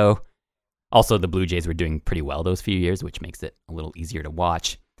 2018 or so. Also, the Blue Jays were doing pretty well those few years, which makes it a little easier to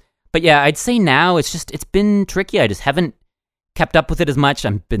watch. But yeah, I'd say now it's been tricky. I just haven't kept up with it as much.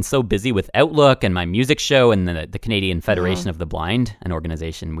 I've been so busy with Outlook and my music show and the Canadian Federation of the Blind, an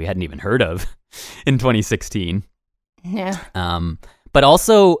organization we hadn't even heard of in 2016. Yeah. But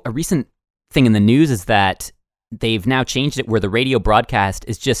also a recent thing in the news is that they've now changed it where the radio broadcast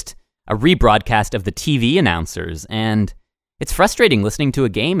is just a rebroadcast of the TV announcers. And it's frustrating listening to a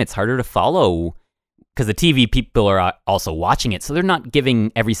game. It's harder to follow because the TV people are also watching it. So they're not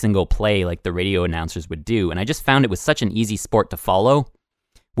giving every single play like the radio announcers would do. And I just found it was such an easy sport to follow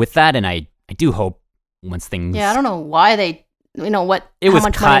with that. And I do hope once things... Yeah, I don't know why they, how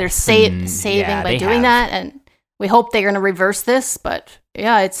much money they're saving by doing that. And we hope they're going to reverse this. But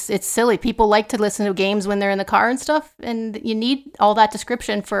yeah, it's silly. People like to listen to games when they're in the car and stuff. And you need all that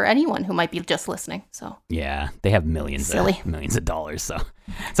description for anyone who might be just listening. So yeah, they have millions of dollars.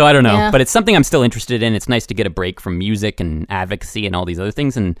 So I don't know, but it's something I'm still interested in. It's nice to get a break from music and advocacy and all these other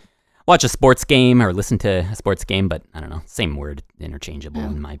things and watch a sports game or listen to a sports game. But I don't know, same word, interchangeable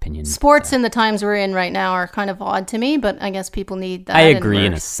in my opinion. Sports in the times we're in right now are kind of odd to me, but I guess people need that. I agree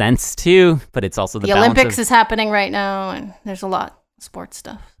in a sense too, but it's also the Olympics is happening right now and there's a lot of sports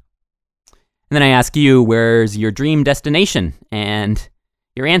stuff. And then I ask you, where's your dream destination? And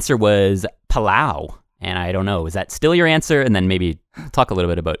your answer was Palau. And I don't know, is that still your answer? And then maybe talk a little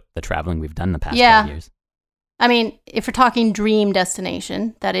bit about the traveling we've done the past 5 years. I mean, if we're talking dream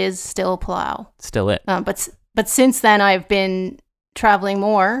destination, that is still Palau. Still it. But since then, I've been traveling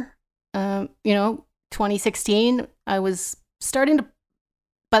more. 2016, I was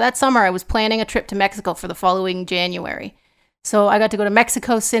by that summer, I was planning a trip to Mexico for the following January. So I got to go to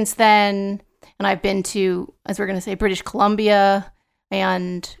Mexico since then. And I've been to, as we're going to say, British Columbia.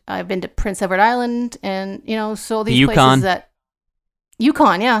 And I've been to Prince Edward Island, and so these places that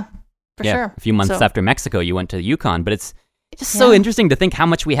Yukon, for sure. A few months after Mexico, you went to Yukon, but it's just so interesting to think how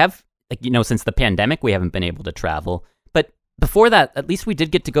much we have. Since the pandemic, we haven't been able to travel. But before that, at least we did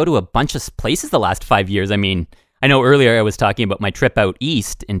get to go to a bunch of places the last 5 years. I mean, I know earlier I was talking about my trip out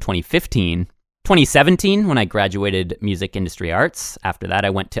east in 2015. 2017, when I graduated music industry arts. After that,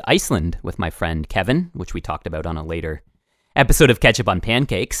 I went to Iceland with my friend Kevin, which we talked about on a later episode of Ketchup on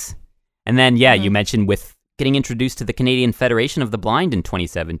Pancakes. And then, you mentioned with getting introduced to the Canadian Federation of the Blind in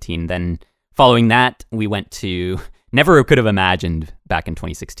 2017. Then following that, we went to, never could have imagined back in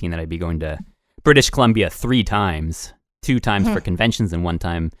 2016 that I'd be going to British Columbia 3 times, 2 times for conventions and 1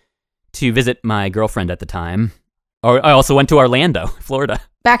 time to visit my girlfriend at the time. Or I also went to Orlando, Florida.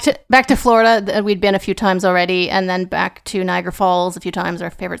 Back to Florida, we'd been a few times already, and then back to Niagara Falls a few times,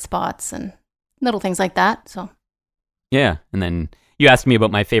 our favorite spots and little things like that, so... Yeah, and then you asked me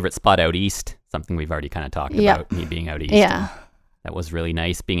about my favorite spot out east, something we've already kind of talked about, me being out east. Yeah. That was really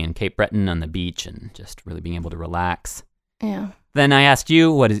nice, being in Cape Breton on the beach and just really being able to relax. Yeah. Then I asked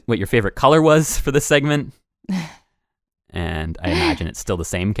you what your favorite color was for this segment. And I imagine it's still the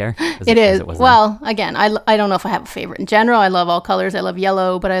same, Care? It is. Well, again, I don't know if I have a favorite. In general, I love all colors. I love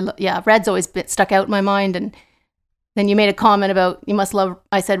yellow, but red's always been stuck out in my mind. And then you made a comment about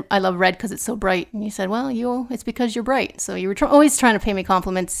I said, I love red because it's so bright. And you said, well, it's because you're bright. So you were always trying to pay me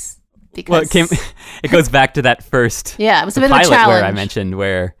compliments because... Well, it goes back to that first it was a bit of a challenge. Where I mentioned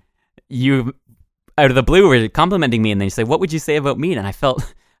where you, out of the blue, were complimenting me and then you say, what would you say about me? And I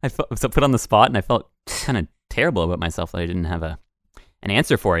felt so put on the spot and I felt kind of terrible about myself that I didn't have an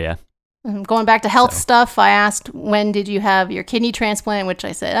answer for you. Going back to health stuff, I asked, when did you have your kidney transplant? Which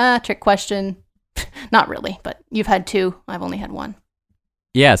I said, trick question. Not really, but you've had 2. I've only had 1.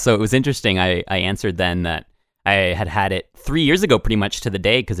 Yeah, so it was interesting. I answered then that I had it 3 years ago pretty much to the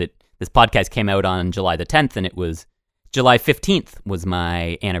day because this podcast came out on July the 10th and it was July 15th was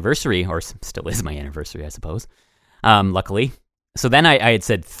my anniversary, or still is my anniversary, I suppose, luckily. So then I had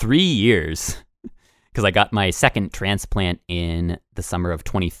said 3 years because I got my second transplant in the summer of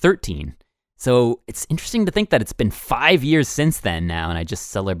 2013. So it's interesting to think that it's been 5 years since then now, and I just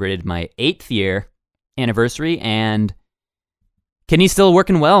celebrated my 8th year anniversary, and kidney's still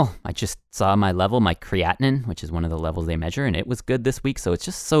working well. I just saw my creatinine, which is one of the levels they measure, and it was good this week. So it's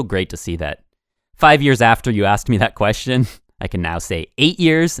just so great to see that 5 years after you asked me that question, I can now say 8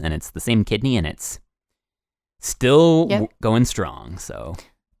 years, and it's the same kidney, and it's still going strong. So,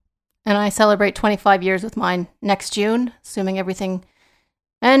 and I celebrate 25 years with mine next June, assuming everything.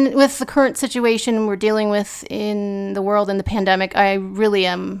 And with the current situation we're dealing with in the world and the pandemic, I really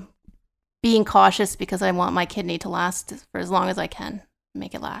am being cautious because I want my kidney to last for as long as I can.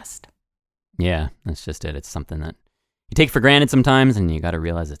 Make it last. Yeah, that's just it. It's something that you take for granted sometimes, and you got to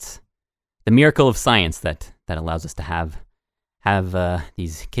realize it's the miracle of science that allows us to have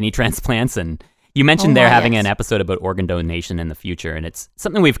these kidney transplants. And you mentioned having an episode about organ donation in the future, and it's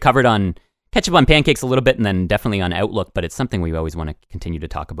something we've covered on Ketchup on Pancakes a little bit, and then definitely on Outlook, but it's something we always want to continue to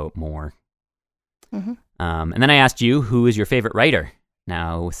talk about more. Mm-hmm. And then I asked you, who is your favorite writer?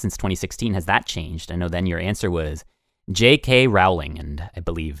 Now, since 2016, has that changed? I know then your answer was J.K. Rowling, and I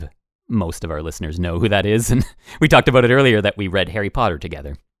believe most of our listeners know who that is, and we talked about it earlier that we read Harry Potter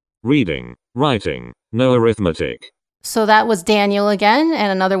together. Reading, writing, no arithmetic. So that was Daniel again,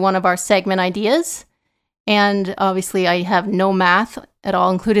 and another one of our segment ideas. And obviously I have no math at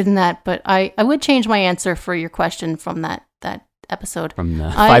all included in that, but I would change my answer for your question from that episode. From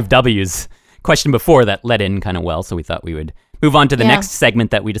the 5 W's question before that led in kind of well, so we thought we would move on to the next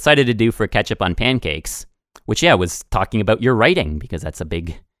segment that we decided to do for Ketchup on Pancakes, which, was talking about your writing, because that's a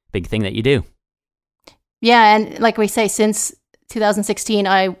big thing that you do. Yeah, and like we say, since 2016,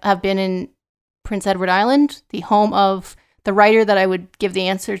 I have been in Prince Edward Island, the home of the writer that I would give the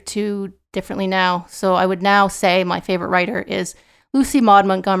answer to differently now. So I would now say my favorite writer is Lucy Maud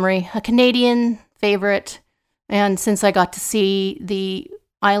Montgomery, a Canadian favorite. And since I got to see the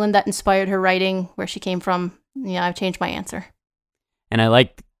island that inspired her writing, where she came from, I've changed my answer. And I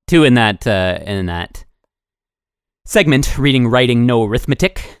like, too, in that segment, reading, writing, no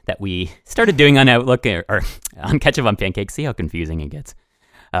arithmetic, that we started doing on Outlook, or on Ketchup on Pancakes. See how confusing it gets.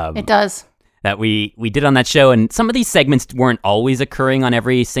 It does. That we did on that show, and some of these segments weren't always occurring on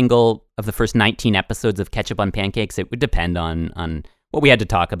every single of the first 19 episodes of Ketchup on Pancakes. It would depend on what we had to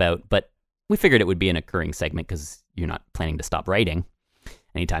talk about, but we figured it would be an occurring segment because you're not planning to stop writing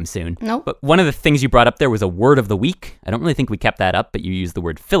anytime soon. Nope. But one of the things you brought up there was a word of the week. I don't really think we kept that up, but you used the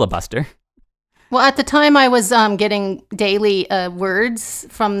word filibuster. Well, at the time I was getting daily words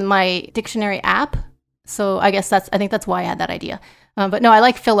from my dictionary app, so I think that's why I had that idea. But no, I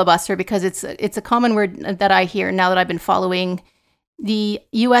like filibuster because it's a common word that I hear now that I've been following the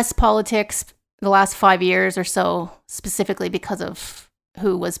U.S. politics the last 5 years or so, specifically because of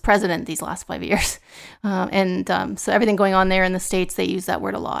who was president these last 5 years. So everything going on there in the States, they use that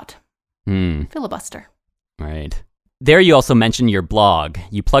word a lot. Filibuster. Right. There you also mentioned your blog.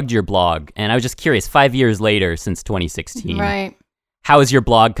 You plugged your blog, and I was just curious, 5 years later since 2016. Right. How is your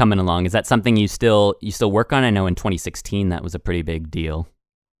blog coming along? Is that something you still work on? I know in 2016 that was a pretty big deal.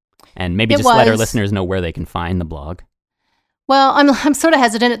 And maybe let our listeners know where they can find the blog. Well, I'm sort of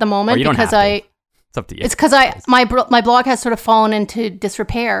hesitant at the moment because it's up to you. It's because my blog has sort of fallen into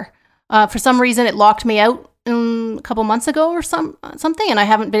disrepair. For some reason, it locked me out a couple months ago or something, and I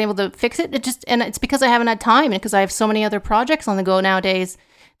haven't been able to fix it. And it's because I haven't had time, and because I have so many other projects on the go nowadays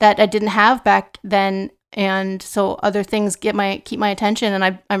that I didn't have back then. And so other things keep my attention,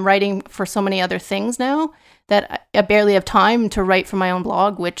 and I'm writing for so many other things now that I barely have time to write for my own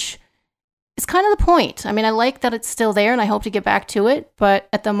blog, which is kind of the point. I mean, I like that it's still there, and I hope to get back to it. But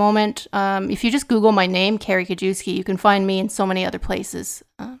at the moment, if you just Google my name, Carrie Kajewski, you can find me in so many other places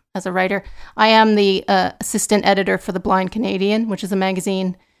as a writer. I am the assistant editor for The Blind Canadian, which is a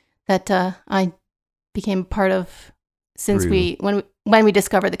magazine that I became part of since when we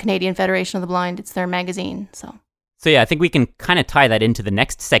discovered the Canadian Federation of the Blind. It's their magazine. So yeah, I think we can kind of tie that into the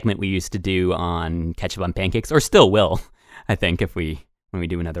next segment we used to do on Ketchup on Pancakes, or still will, I think, when we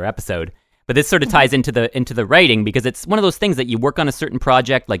do another episode. But this sort of ties into the writing, because it's one of those things that you work on a certain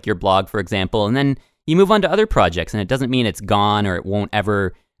project, like your blog, for example, and then you move on to other projects, and it doesn't mean it's gone or it won't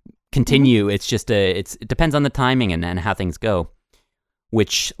ever continue. It's just it depends on the timing and how things go,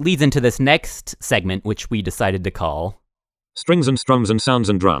 which leads into this next segment, which we decided to call Strings and Strums and Sounds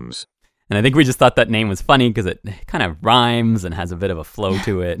and Drums. And I think we just thought that name was funny because it kind of rhymes and has a bit of a flow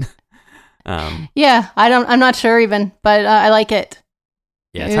to it. Yeah, I'm not sure even, but I like it.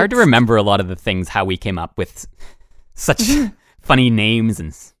 Yeah, it's hard to remember a lot of the things, how we came up with such funny names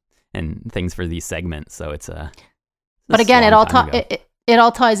and things for these segments. So it's But again, it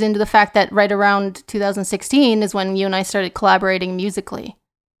all ties into the fact that right around 2016 is when you and I started collaborating musically.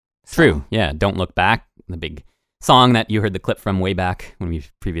 True. Yeah. Don't Look Back, the big song that you heard the clip from way back when we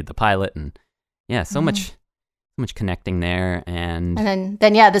previewed the pilot, and so much connecting there. And then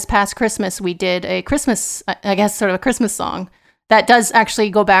this past Christmas we did a Christmas, I guess, sort of a Christmas song that does actually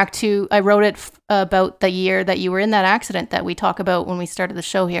go back to, I wrote it about the year that you were in that accident that we talk about when we started the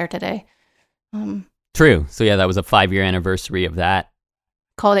show here today. True. So yeah, that was a 5-year anniversary of that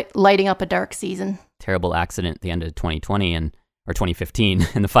Called it Lighting Up a Dark Season. terrible accident at the end of 2020 or 2015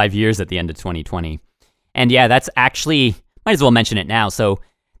 and the 5 years at the end of 2020. And yeah, that's actually, might as well mention it now. So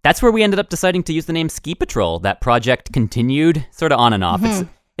that's where we ended up deciding to use the name Ski Patrol. That project continued sort of on and off.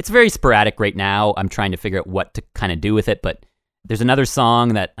 It's very sporadic right now. I'm trying to figure out what to kind of do with it, but there's another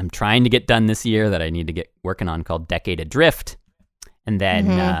song that I'm trying to get done this year that I need to get working on called Decade Adrift. And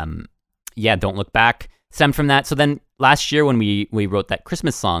then, Don't Look Back stemmed from that. So then last year when we wrote that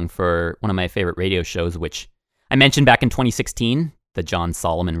Christmas song for one of my favorite radio shows, which I mentioned back in 2016, the John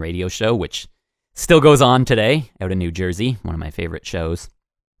Solomon radio show, which still goes on today out in New Jersey, one of my favorite shows.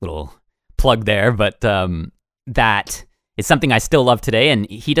 Little plug there, but that is something I still love today, and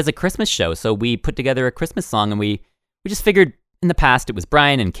he does a Christmas show, so we put together a Christmas song, and we just figured in the past it was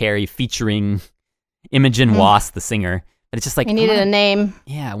Brian and Carrie featuring Imogen Wass, the singer, but it's just like... We needed a name.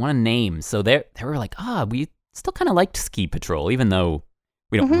 Yeah, I want a name. So they were like, we still kind of liked Ski Patrol, even though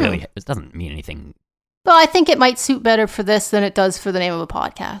we don't really... It doesn't mean anything. Well, I think it might suit better for this than it does for the name of a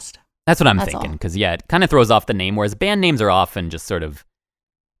podcast. That's what I'm thinking, because it kind of throws off the name, whereas band names are often just sort of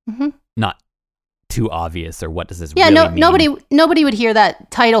not too obvious, or what does this really mean? Nobody would hear that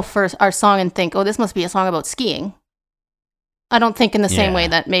title for our song and think, oh, this must be a song about skiing. I don't think in the same way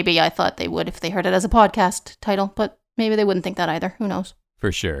that maybe I thought they would if they heard it as a podcast title, but maybe they wouldn't think that either. Who knows?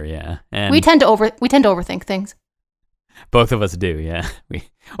 For sure, yeah. And we tend to overthink things. Both of us do, yeah. We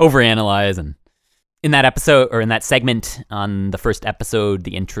overanalyze, and in that episode, or in that segment on the first episode,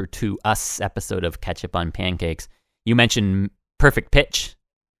 the Intro to Us episode of Ketchup on Pancakes, you mentioned perfect pitch.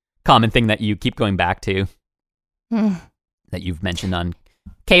 Common thing that you keep going back to that you've mentioned on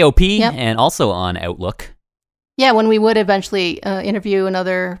KOP and also on Outlook. Yeah, when we would eventually interview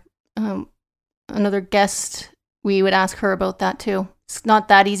another guest, we would ask her about that too. It's not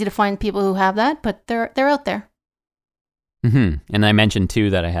that easy to find people who have that, but they're out there. And I mentioned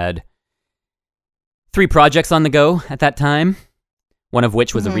too that I had 3 projects on the go at that time. One of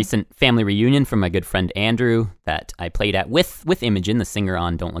which was a recent family reunion from my good friend Andrew that I played at with Imogen, the singer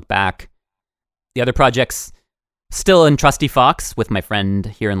on Don't Look Back. The other projects still in Trusty Fox with my friend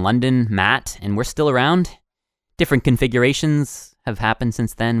here in London, Matt, and we're still around. Different configurations have happened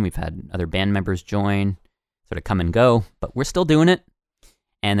since then. We've had other band members join, sort of come and go, but we're still doing it.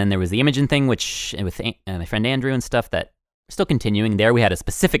 And then there was the Imogen thing, which with my friend Andrew and stuff that we're still continuing. There we had a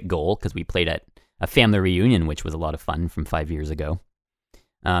specific goal because we played at a family reunion, which was a lot of fun from 5 years ago.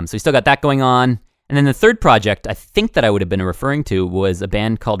 So we still got that going on. And then the third project I think that I would have been referring to was a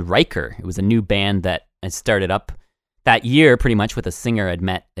band called Riker. It was a new band that I started up that year pretty much with a singer I'd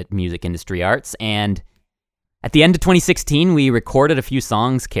met at Music Industry Arts. And at the end of 2016, we recorded a few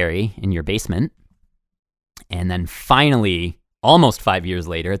songs, Carrie, in your basement. And then finally, almost 5 years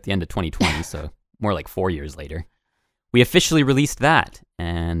later, at the end of 2020, so more like 4 years later, we officially released that.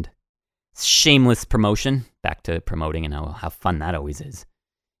 And shameless promotion, back to promoting and how fun that always is.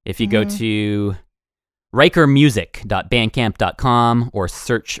 If you go to rikermusic.bandcamp.com or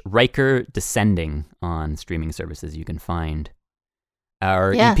search Riker Descending on streaming services, you can find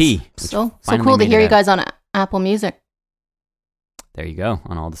our EP. So cool to hear you guys on Apple Music. There you go,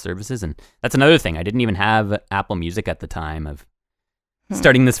 on all the services. And that's another thing. I didn't even have Apple Music at the time of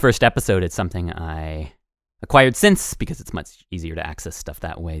starting this first episode. It's something I acquired since because it's much easier to access stuff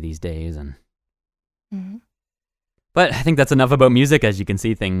that way these days. And But I think that's enough about music. As you can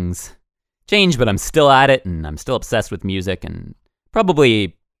see, things change, but I'm still at it, and I'm still obsessed with music, and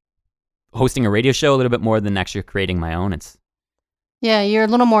probably hosting a radio show a little bit more than actually creating my own. Yeah, you're a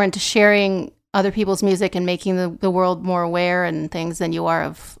little more into sharing other people's music and making the world more aware and things than you are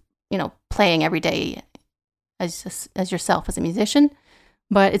of, playing every day as yourself as a musician.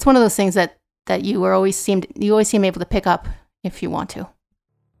 But it's one of those things that you always seem able to pick up if you want to.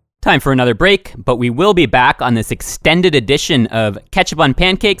 Time for another break, but we will be back on this extended edition of Ketchup on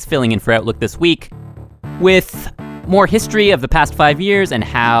Pancakes, filling in for Outlook this week, with more history of the past 5 years and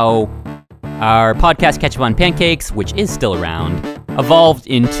how our podcast Ketchup on Pancakes, which is still around, evolved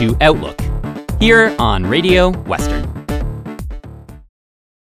into Outlook, here on Radio Western.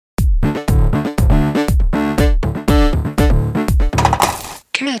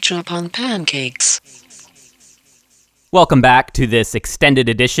 Ketchup on Pancakes. Welcome back to this extended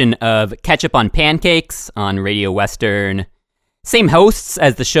edition of Ketchup on Pancakes on Radio Western. Same hosts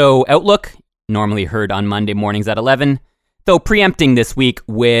as the show Outlook, normally heard on Monday mornings at 11, though preempting this week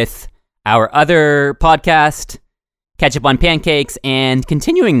with our other podcast, Ketchup on Pancakes, and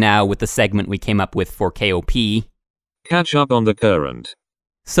continuing now with the segment we came up with for KOP. Catch up on the current.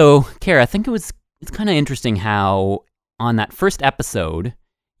 So, Kara, I think it's kind of interesting how on that first episode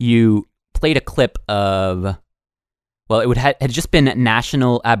you played a clip of, well, it had just been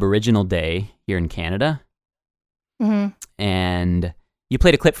National Aboriginal Day here in Canada. Mm-hmm. And you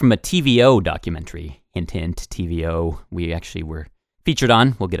played a clip from a TVO documentary. Hint, hint, TVO. We actually were featured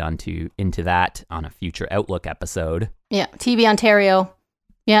on. We'll get into that on a future Outlook episode. Yeah, TV Ontario.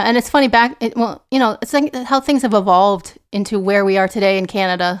 Yeah, and it's funny it's like how things have evolved into where we are today in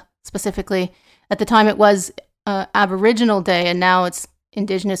Canada, specifically. At the time, it was Aboriginal Day, and now it's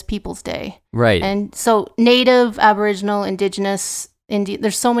Indigenous Peoples Day. Right. And so Native, Aboriginal, Indigenous,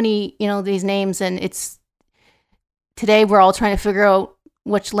 there's so many, these names, and today we're all trying to figure out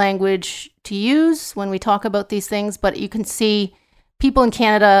which language to use when we talk about these things, but you can see people in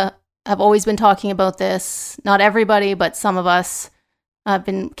Canada have always been talking about this. Not everybody, but some of us have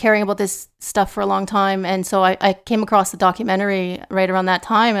been caring about this stuff for a long time. And so I came across the documentary right around that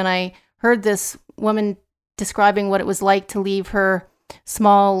time, and I heard this woman describing what it was like to leave her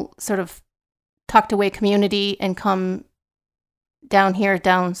small, sort of tucked away community and come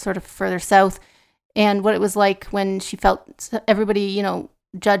down sort of further south, and what it was like when she felt everybody,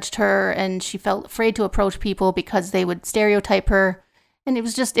 judged her, and she felt afraid to approach people because they would stereotype her. And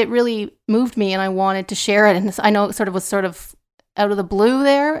it really moved me, and I wanted to share it. And I know it was sort of out of the blue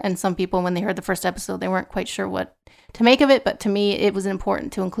there, and some people, when they heard the first episode, they weren't quite sure what to make of it, but to me, it was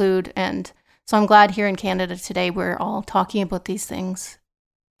important to include. And so I'm glad here in Canada today, we're all talking about these things.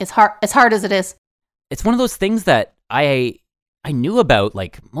 It's hard as it is. It's one of those things that I knew about,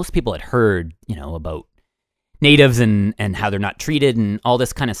 like most people had heard, about natives and how they're not treated and all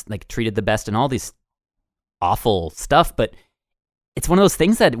this kind of like treated the best and all these awful stuff. But it's one of those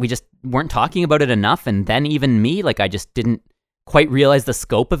things that we just weren't talking about it enough. And then even me, like I just didn't quite realize the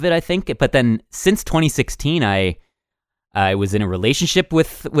scope of it, I think. But then since 2016, I was in a relationship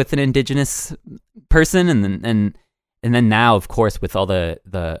with an Indigenous person. And then now, of course, with all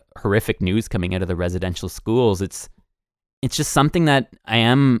the horrific news coming out of the residential schools, it's just something that I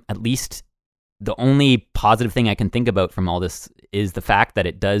am, at least the only positive thing I can think about from all this is the fact that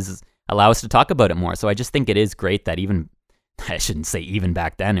it does allow us to talk about it more. So I just think it is great that I shouldn't say even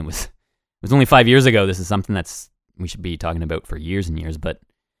back then, it was only 5 years ago. This is something we should be talking about for years and years, but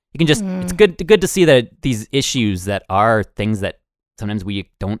you can just, it's good to see that these issues that are things that sometimes we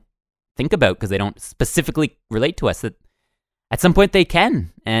don't think about because they don't specifically relate to us, that at some point they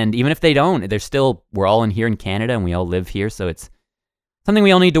can. And even if they don't, we're all in here in Canada and we all live here. So it's something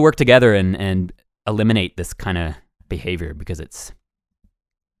we all need to work together and eliminate this kind of behavior because it's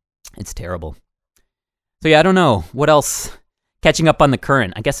terrible. So yeah, I don't know. What else? Catching up on the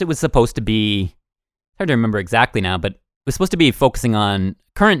current. I guess it was supposed to be, hard to remember exactly now, but it was supposed to be focusing on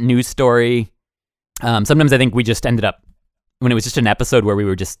current news story. Sometimes I think we just ended up, when it was just an episode where we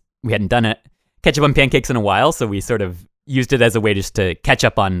hadn't done it, Catch Up on Pancakes in a while, so we sort of used it as a way just to catch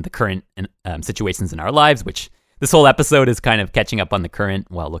up on the current situations in our lives, which this whole episode is kind of catching up on the current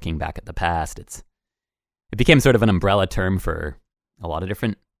while looking back at the past. It became sort of an umbrella term for a lot of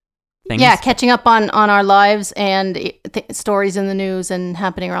different things. Yeah, catching up on our lives and stories in the news and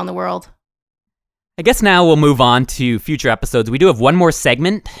happening around the world. I guess now we'll move on to future episodes. We do have one more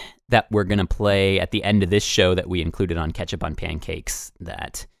segment that we're going to play at the end of this show that we included on Catch Up on Pancakes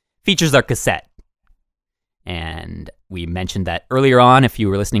that features our cassette. And we mentioned that earlier on. If you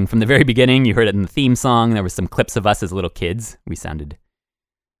were listening from the very beginning, you heard it in the theme song. There were some clips of us as little kids. We sounded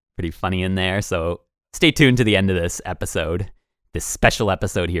pretty funny in there. So stay tuned to the end of this episode, this special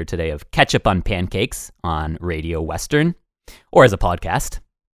episode here today of Catch Up on Pancakes on Radio Western, or as a podcast.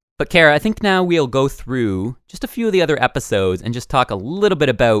 But Kara, I think now we'll go through just a few of the other episodes and just talk a little bit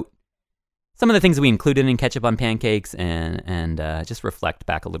about some of the things we included in Catch Up on Pancakes and just reflect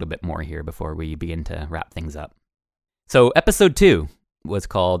back a little bit more here before we begin to wrap things up. So episode 2 was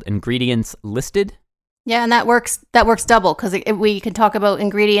called Ingredients Listed. Yeah, and that works double because we can talk about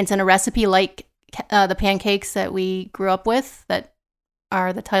ingredients in a recipe like the pancakes that we grew up with that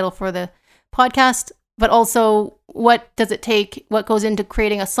are the title for the podcast, but also what does it take, what goes into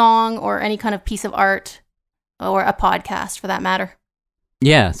creating a song or any kind of piece of art or a podcast for that matter.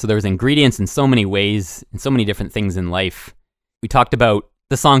 Yeah, so there was ingredients in so many ways, in so many different things in life. We talked about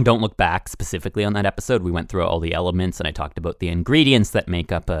the song Don't Look Back specifically on that episode. We went through all the elements and I talked about the ingredients that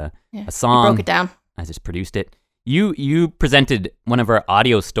make up a song. You broke it down. I just produced it. You presented one of our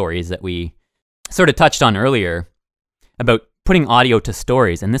audio stories that we sort of touched on earlier about putting audio to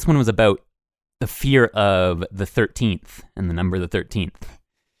stories. And this one was about the fear of the 13th and the number of the 13th.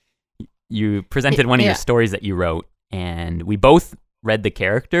 You presented one of your stories that you wrote, and we both read the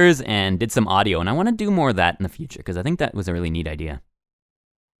characters and did some audio. And I want to do more of that in the future because I think that was a really neat idea.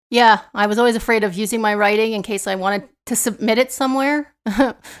 Yeah, I was always afraid of using my writing in case I wanted to submit it somewhere.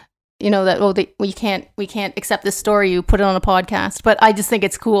 We can't accept this story. You put it on a podcast. But I just think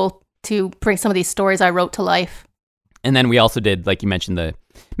it's cool to bring some of these stories I wrote to life. And then we also did, like you mentioned, the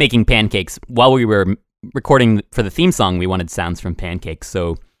making pancakes. While we were recording for the theme song, we wanted sounds from pancakes.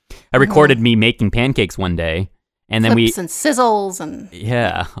 So I recorded me making pancakes one day, and then Flips and sizzles and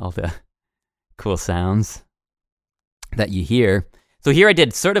all the cool sounds that you hear. So here I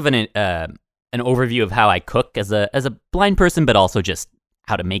did sort of an overview of how I cook as a blind person, but also just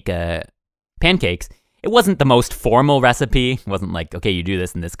how to make pancakes. It wasn't the most formal recipe. It wasn't like, okay, you do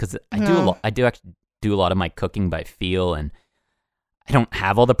this and this, because I do actually do a lot of my cooking by feel, and I don't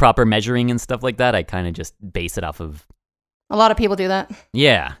have all the proper measuring and stuff like that. I kind of just base it off of. A lot of people do that.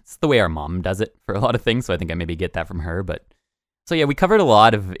 Yeah, it's the way our mom does it for a lot of things, so I think I maybe get that from her. But so yeah, we covered a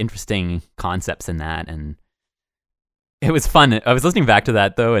lot of interesting concepts in that, and it was fun. I was listening back to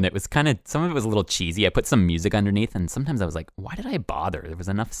that though, and it was kind of, some of it was a little cheesy. I put some music underneath, and sometimes I was like, why did I bother? There was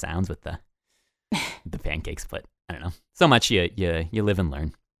enough sounds with the pancakes, but I don't know. So much you live and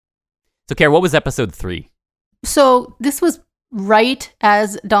learn. So Kara, what was episode 3? So this was right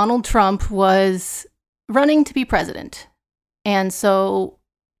as Donald Trump was running to be president. And so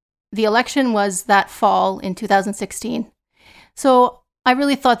the election was that fall in 2016. So I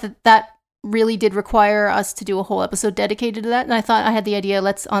really thought that really did require us to do a whole episode dedicated to that. And I thought, I had the idea,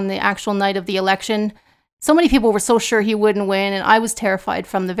 let's, on the actual night of the election, so many people were so sure he wouldn't win, and I was terrified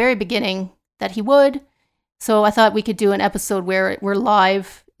from the very beginning that he would. So I thought we could do an episode where we're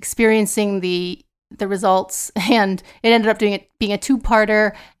live experiencing the results, and it ended up being a 2-parter,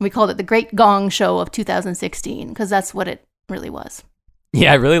 and we called it the Great Gong Show of 2016, because that's what it really was.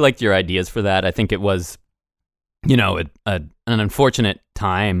 Yeah, I really liked your ideas for that. I think it was, an unfortunate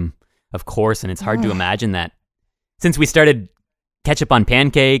time, of course, and it's hard to imagine that since we started Ketchup on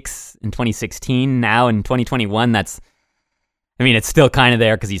Pancakes in 2016, now in 2021, it's still kind of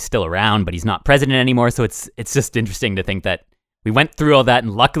there because he's still around, but he's not president anymore. So it's just interesting to think that we went through all that,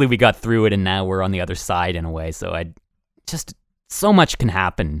 and luckily we got through it, and now we're on the other side in a way. So so much can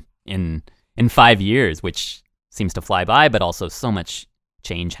happen in 5 years, which seems to fly by, but also so much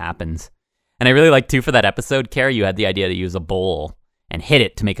change happens. And I really like too, for that episode, Kara, you had the idea to use a bowl and hit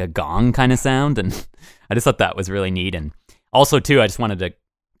it to make a gong kind of sound, and I just thought that was really neat. And also too, I just wanted to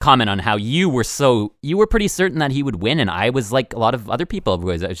comment on how you were pretty certain that he would win, and I was like a lot of other people. I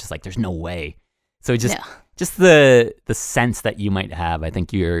was just like, there's no way. So just the sense that you might have, I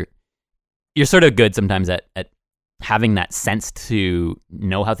think you're sort of good sometimes at having that sense to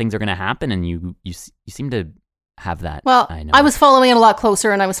know how things are going to happen, and you seem to have that. Well, I was following it a lot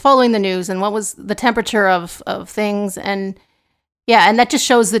closer, and I was following the news and what was the temperature of things, and yeah, and that just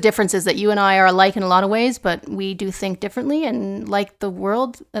shows the differences that you and I are alike in a lot of ways, but we do think differently, and like the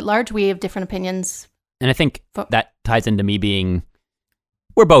world at large, we have different opinions. And I think that ties into me being,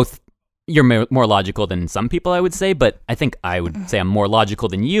 you're more logical than some people, I would say, but I think I would say I'm more logical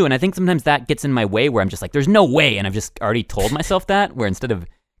than you, and I think sometimes that gets in my way where I'm just like, there's no way, and I've just already told myself that, where instead of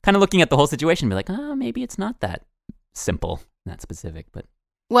kind of looking at the whole situation, be like, maybe it's not that simple, that specific, but...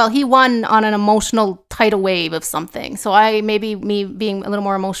 Well, he won on an emotional tidal wave of something. So me being a little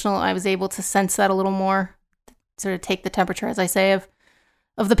more emotional, I was able to sense that a little more, sort of take the temperature, as I say,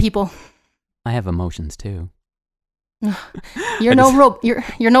 of the people. I have emotions too. You're no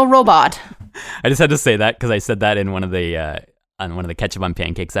robot. I just had to say that because I said that in one of the Ketchup on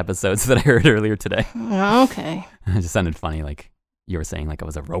Pancakes episodes that I heard earlier today. Okay. It just sounded funny, like you were saying, like I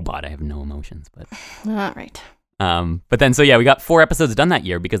was a robot. I have no emotions, but all right. But then, so yeah, we got 4 episodes done that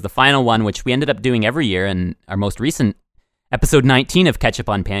year, because the final one, which we ended up doing every year, and our most recent episode 19 of Ketchup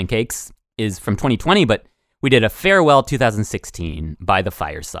on Pancakes is from 2020, but we did a farewell 2016 by the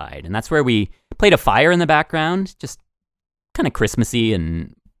fireside. And that's where we played a fire in the background, just kind of Christmassy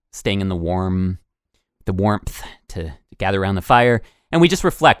and staying in the warmth to gather around the fire. And we just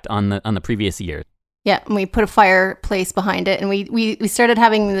reflect on the previous year. Yeah, and we put a fireplace behind it, and we started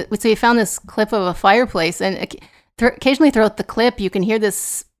having, so we found this clip of a fireplace, and occasionally throughout the clip, you can hear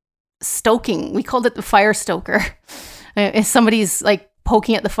this stoking. We called it the fire stoker. Somebody's like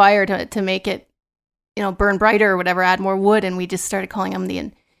poking at the fire to make it, burn brighter or whatever, add more wood, and we just started calling him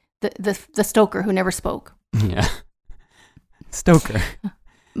the stoker who never spoke. Yeah, stoker.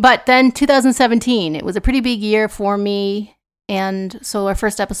 But then 2017, it was a pretty big year for me. And so our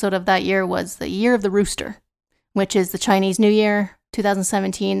first episode of that year was the Year of the Rooster, which is the Chinese New Year,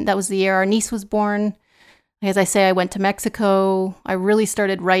 2017. That was the year our niece was born. As I say, I went to Mexico. I really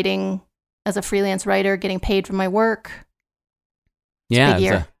started writing as a freelance writer, getting paid for my work. Yeah, big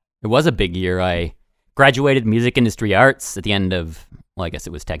year. It was a big year. I graduated music industry arts at the end of, well, I guess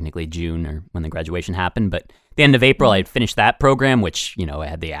it was technically June or when the graduation happened, but at the end of April, I had finished that program, which, I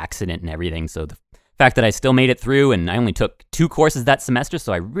had the accident and everything. So the fact that I still made it through, and I only took 2 courses that semester,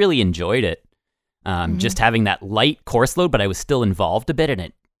 so I really enjoyed it. Just having that light course load, but I was still involved a bit, and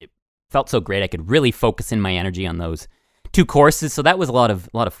it felt so great. I could really focus in my energy on those 2 courses, so that was a lot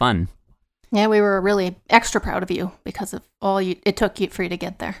of fun. Yeah, we were really extra proud of you because of all it took for you to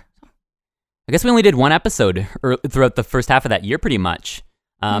get there. I guess we only did 1 episode throughout the first half of that year, pretty much.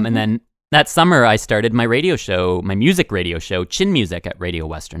 And then that summer, I started my radio show, my music radio show, Chin Music at Radio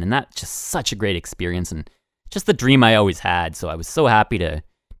Western, and that's just such a great experience and just the dream I always had. So I was so happy to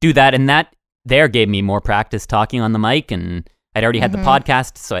do that, and that there gave me more practice talking on the mic, and I'd already had the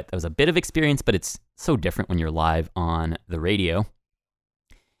podcast, so that was a bit of experience, but it's so different when you're live on the radio.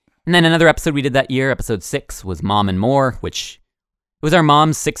 And then another episode we did that year, episode 6, was Mom and More, which was our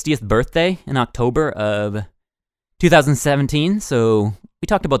mom's 60th birthday in October of 2017. So we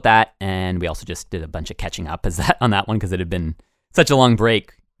talked about that, and we also just did a bunch of catching up on that one because it had been such a long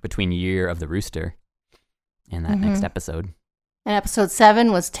break between Year of the Rooster and that next episode. And episode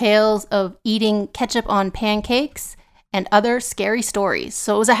 7 was Tales of Eating Ketchup on Pancakes and Other Scary Stories.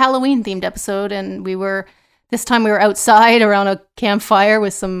 So it was a Halloween-themed episode, and this time we were outside around a campfire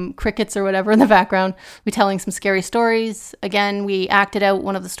with some crickets or whatever in the background. We telling some scary stories. Again, we acted out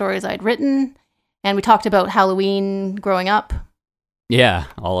one of the stories I'd written, and we talked about Halloween growing up. Yeah,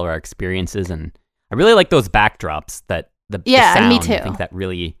 all of our experiences, and I really like those backdrops the sound, me too. I think that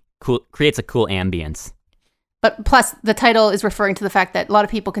really creates a cool ambience. But plus, the title is referring to the fact that a lot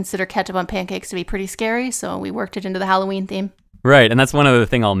of people consider ketchup on pancakes to be pretty scary, so we worked it into the Halloween theme. Right, and that's one other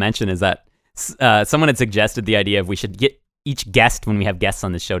thing I'll mention is that someone had suggested the idea of we should get each guest, when we have guests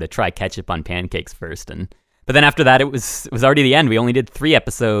on the show, to try ketchup on pancakes first. But then after that, it was already the end. We only did 3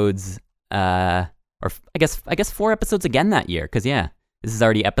 episodes, or I guess 4 episodes again that year, because this is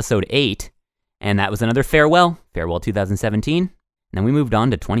already episode 8, and that was another farewell 2017, and then we moved on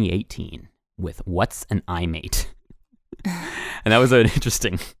to 2018. With What's an iMate? And that was an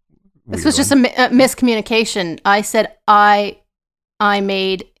interesting. This was just a miscommunication. I said I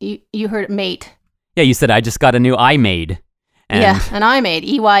made. You heard mate. Yeah, you said I just got a new iMade. Yeah, an iMate,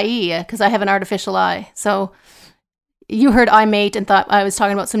 EYE, because I have an artificial eye. So you heard iMate and thought I was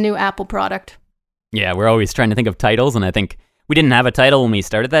talking about some new Apple product. Yeah, we're always trying to think of titles, and I think we didn't have a title when we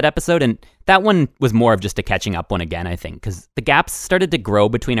started that episode, and that one was more of just a catching up one again, I think, because the gaps started to grow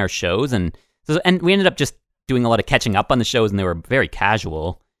between our shows, and we ended up just doing a lot of catching up on the shows, and they were very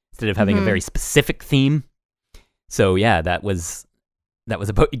casual instead of having a very specific theme. So yeah, that was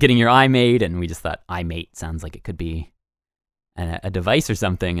about getting your iMate, and we just thought iMate sounds like it could be a device or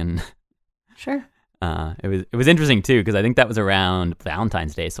something, and sure. It was interesting too, because I think that was around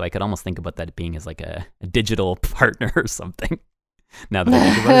Valentine's Day, so I could almost think about that being as like a digital partner or something. Now that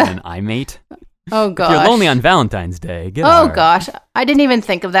I think about it, an iMate. Oh gosh. If you're lonely on Valentine's Day, gosh, I didn't even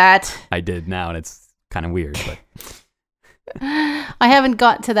think of that. I did now, and it's kind of weird, but I haven't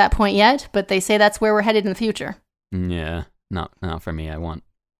got to that point yet, but they say that's where we're headed in the future. Yeah, not for me. I want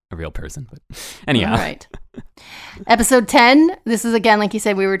a real person, but anyhow. All right. Episode 10, this is again, like you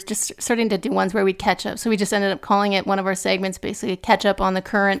said, we were just starting to do ones where we'd catch up. So we just ended up calling it one of our segments, basically catch up on the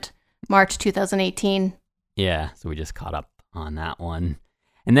current March 2018. Yeah, so we just caught up on that one.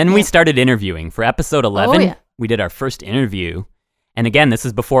 And then we started interviewing. For episode 11, we did our first interview. And again, this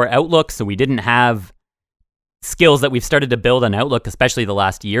is before Outlook, so we didn't have skills that we've started to build on Outlook, especially the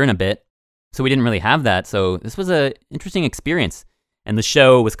last year and a bit. So we didn't really have that. So this was an interesting experience. And the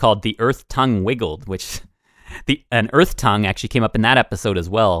show was called The Earth Tongue Wiggled, which an Earth Tongue actually came up in that episode as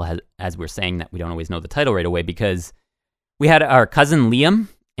well, as we're saying that we don't always know the title right away, because we had our cousin Liam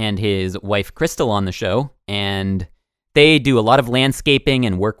and his wife Crystal on the show, and they do a lot of landscaping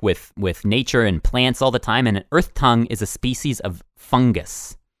and work with nature and plants all the time, and an Earth Tongue is a species of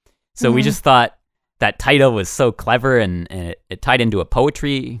fungus. So we just thought that title was so clever, and it tied into a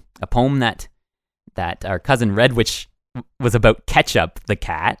poem that our cousin read, which was about Ketchup, the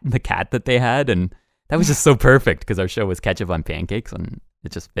cat that they had, and that was just so perfect because our show was Ketchup on Pancakes, and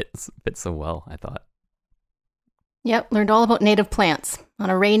it just fits so well, I thought. Yep, learned all about native plants on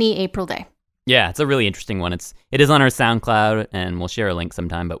a rainy April day. Yeah, it's a really interesting one. It is on our SoundCloud, and we'll share a link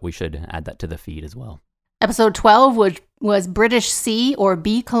sometime, but we should add that to the feed as well. Episode 12 was British Sea or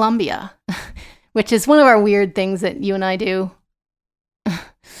B Columbia, which is one of our weird things that you and I do.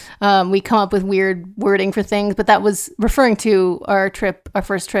 We come up with weird wording for things, but that was referring to our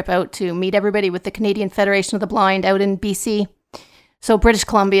first trip out to meet everybody with the Canadian Federation of the Blind out in BC. So British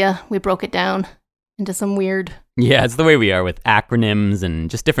Columbia, we broke it down into some weird Yeah, it's the way we are with acronyms and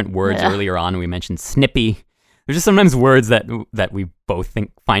just different words. Yeah. Earlier on, we mentioned snippy. There's just sometimes words that we both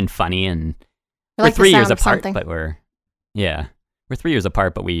find funny, and I we're like the 3 years sound of apart, something. but we're 3 years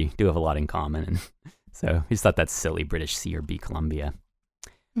apart, but we do have a lot in common, and so we just thought that's silly, British C or B Columbia.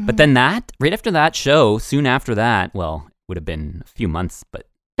 But then right after that show, soon after that, well, it would have been a few months, but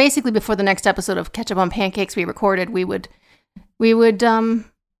Basically, before the next episode of Ketchup on Pancakes we recorded, we would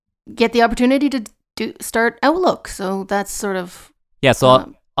get the opportunity to start Outlook. So that's sort of yeah.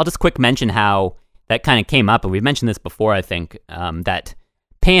 So I'll just quick mention how that kind of came up, and we've mentioned this before, I think, that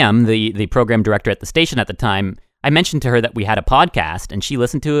Pam, the program director at the station at the time, I mentioned to her that we had a podcast, and she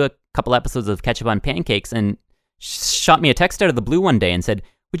listened to a couple episodes of Ketchup on Pancakes and shot me a text out of the blue one day and said,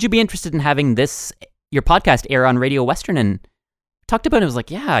 "Would you be interested in having your podcast air on Radio Western?" And talked about it. I was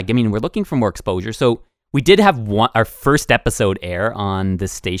like, yeah, I mean, we're looking for more exposure. So we did have our first episode air on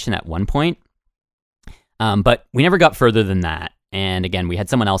this station at one point, but we never got further than that. And again, we had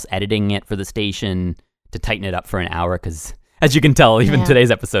someone else editing it for the station to tighten it up for an hour, because as you can tell, even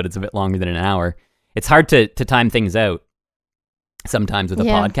today's episode, it's a bit longer than an hour. It's hard to time things out sometimes with a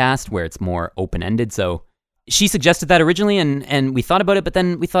podcast where it's more open-ended. So she suggested that originally, and we thought about it, but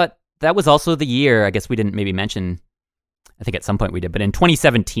then we thought that was also the year, I guess we didn't maybe mention, I think at some point we did, but in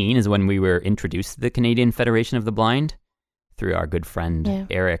 2017 is when we were introduced to the Canadian Federation of the Blind through our good friend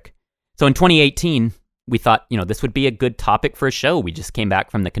Eric. So in 2018, we thought, this would be a good topic for a show. We just came back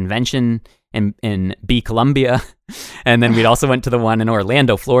from the convention in B Columbia, and then we'd also went to the one in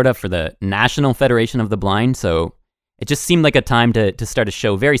Orlando, Florida for the National Federation of the Blind. So it just seemed like a time to start a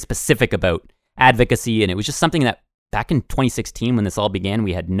show very specific about advocacy, and it was just something that back in 2016 when this all began,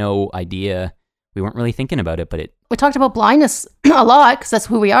 we had no idea. We weren't really thinking about it, but we talked about blindness a lot because that's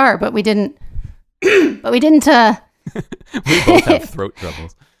who we are, but we didn't. we both have throat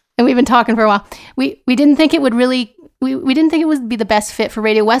troubles, and we've been talking for a while. We didn't think it would really. We didn't think it would be the best fit for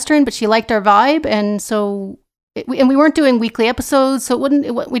Radio Western, but she liked our vibe, and so we weren't doing weekly episodes, so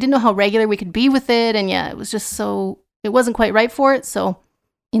we didn't know how regular we could be with it, and it was just it wasn't quite right for it. So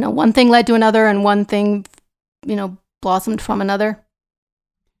one thing led to another, and one thing blossomed from another.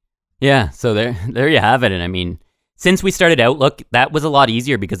 Yeah, so there you have it. And I mean, since we started Outlook, that was a lot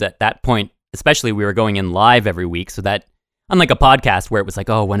easier because at that point, especially, we were going in live every week. So that, unlike a podcast where it was like,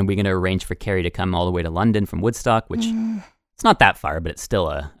 oh, when are we going to arrange for Carrie to come all the way to London from Woodstock, which it's not that far, but it's still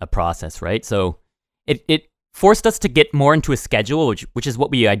a process, right? So it forced us to get more into a schedule, which is what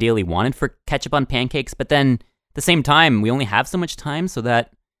we ideally wanted for Ketchup on Pancakes. But then at the same time, we only have so much time, so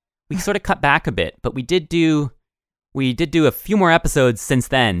that we sort of cut back a bit. But we did do a few more episodes since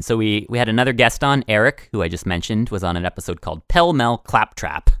then. So we had another guest on, Eric, who I just mentioned, was on an episode called Pell Mell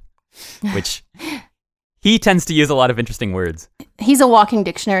Claptrap, which he tends to use a lot of interesting words. He's a walking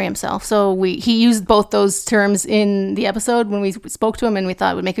dictionary himself. So he used both those terms in the episode when we spoke to him, and we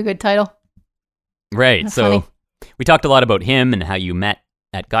thought it would make a good title. Right. That's so funny. We talked a lot about him and how you met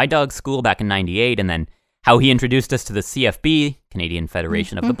at Guide Dog School back in 98, and then how he introduced us to the CFB, Canadian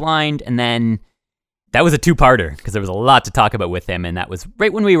Federation of the Blind, and then that was a two-parter because there was a lot to talk about with him, and that was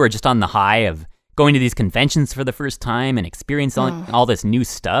right when we were just on the high of going to these conventions for the first time and experiencing all this new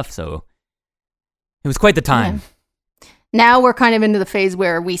stuff, so it was quite the time. Yeah. Now we're kind of into the phase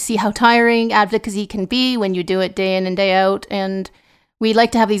where we see how tiring advocacy can be when you do it day in and day out, and we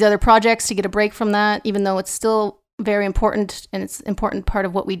like to have these other projects to get a break from that, even though it's still very important, and it's an important part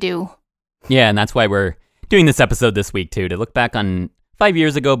of what we do. Yeah, and that's why we're doing this episode this week, too, to look back on 5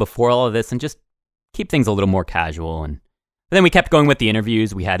 years ago before all of this and just keep things a little more casual. And then we kept going with the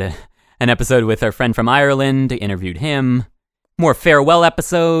interviews. We had an episode with our friend from Ireland, interviewed him, more farewell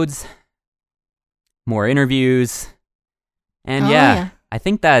episodes, more interviews. And I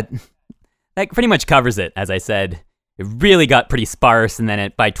think that pretty much covers it. As I said, it really got pretty sparse. And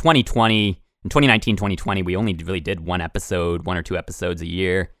then by 2020, in 2019, 2020, we only really did one or two episodes a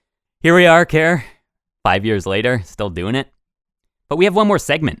year. Here we are, Care, 5 years later, still doing it. But we have one more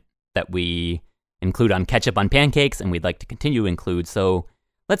segment that we include on Ketchup on Pancakes, and we'd like to continue to include. So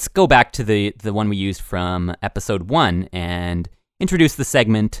let's go back to the one we used from episode 1 and introduce the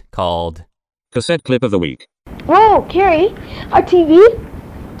segment called Cassette Clip of the Week. Whoa, Carrie, our TV,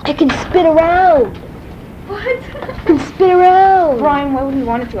 it can spin around. What? It can spin around. Brian, why would we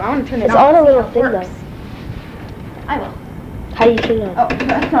want it to? I want to turn it It's on. on a little See thing how it works. though. I will. How do you turn it on? Oh,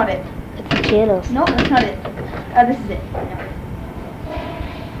 that's not it. It's the channels. No, that's not it. This is it.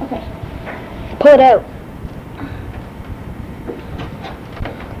 Okay. Pull it out.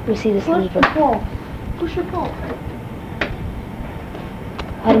 We see this Push the lever. pull. Push or pull.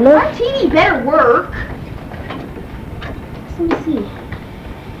 I don't know. Our TV better work. Let me see.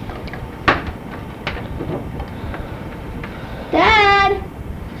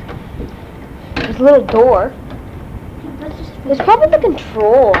 little door. It's probably the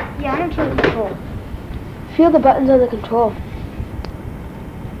control. Yeah, I don't feel the control. Feel the buttons on the control.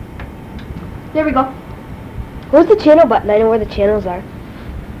 There we go. Where's the channel button? I know where the channels are.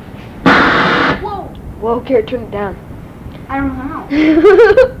 Whoa! Whoa, Carrie, turn it down. I don't know how.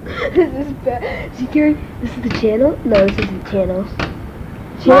 This is bad. See, Carrie, this is the channel? No, this isn't channels.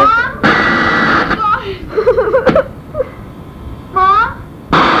 Mom? Mom?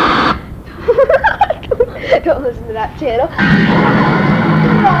 Don't listen to that channel.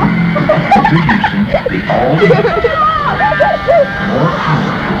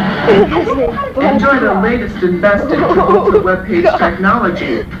 Enjoy the latest and best in Travolta webpage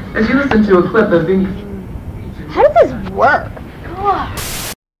technology as you listen to a clip of the... How does this work?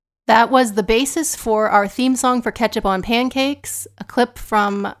 That was the basis for our theme song for Ketchup on Pancakes, a clip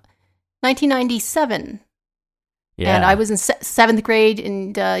from 1997. Yeah. And I was in 7th grade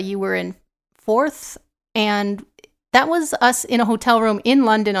and you were in 4th. And that was us in a hotel room in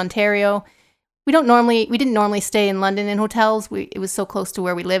London, Ontario. We didn't normally stay in London in hotels. It was so close to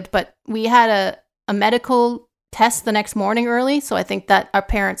where we lived, but we had a medical test the next morning early. So I think that our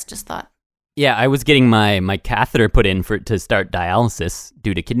parents just thought. Yeah, I was getting my catheter put in to start dialysis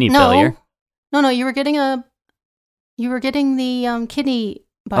due to kidney failure. No, you were getting the kidney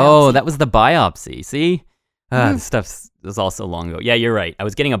biopsy. Oh, that was the biopsy. See? This stuff was all so long ago. Yeah, you're right. I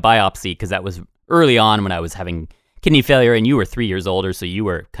was getting a biopsy because that was early on when I was having kidney failure, and you were 3 years older, so you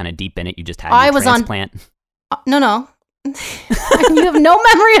were kind of deep in it. You just had your transplant. No. You have no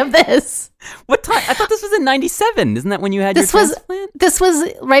memory of this. What time? I thought this was in 97. Isn't that when you had your transplant? This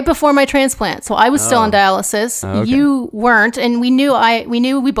was right before my transplant. So I was still on dialysis. Oh, okay. You weren't, and we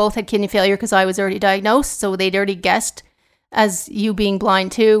knew we both had kidney failure because I was already diagnosed. So they'd already guessed, as you being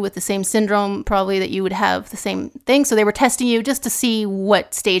blind too, with the same syndrome, probably that you would have the same thing. So they were testing you just to see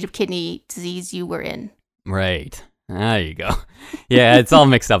what stage of kidney disease you were in. Right. There you go. Yeah, it's all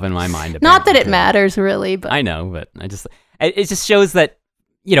mixed up in my mind. Not that it matters, really, but I know, but it just shows that,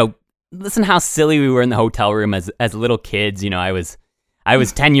 listen how silly we were in the hotel room as little kids. I was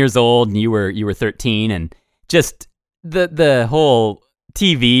 10 years old and you were 13, and just the whole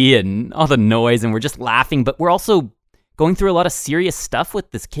TV and all the noise, and we're just laughing, but we're also going through a lot of serious stuff with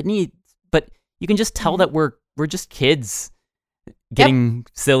this kidney. But you can just tell that we're just kids getting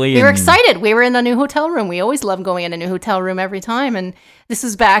silly. We were excited. We were in a new hotel room. We always love going in a new hotel room every time. And this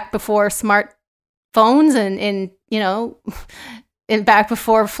was back before smartphones and back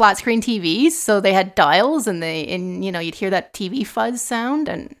before flat screen TVs. So they had dials and you'd hear that TV fuzz sound,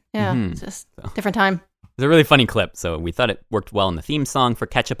 and it's just different time. It's a really funny clip. So we thought it worked well in the theme song for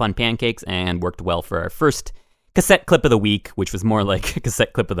Ketchup on Pancakes and worked well for our first cassette clip of the week, which was more like a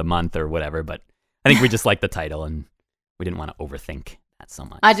cassette clip of the month or whatever. But I think we just liked the title and we didn't want to overthink that so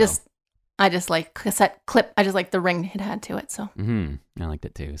much. I just like cassette clip. I just like the ring it had to it. So I liked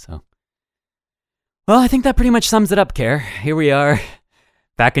it too. So, well, I think that pretty much sums it up, Care. Here we are,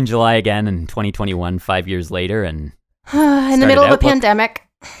 back in July again in 2021, 5 years later, and in the middle of a pandemic.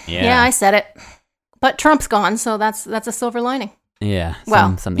 Yeah, I said it. But Trump's gone, so that's a silver lining. Yeah.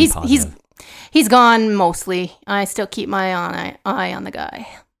 Something positive. He's gone mostly. I still keep my eye on the guy.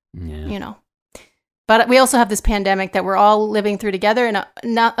 Yeah. But we also have this pandemic that we're all living through together.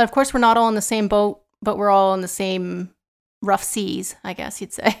 And of course, we're not all in the same boat, but we're all in the same rough seas, I guess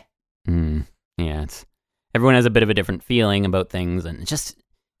you'd say. Yeah, everyone has a bit of a different feeling about things. And just,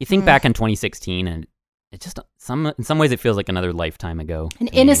 you think back in 2016, and it just, in some ways, it feels like another lifetime ago. An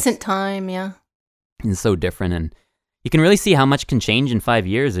innocent time, yeah. It's so different. And you can really see how much can change in 5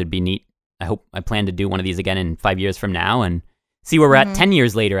 years. It'd be neat. I plan to do one of these again in 5 years from now and see where we're at 10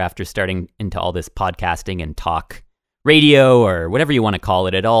 years later after starting into all this podcasting and talk radio or whatever you want to call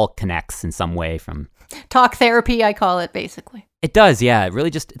it. It all connects in some way from... Talk therapy, I call it, basically. It does, yeah. It really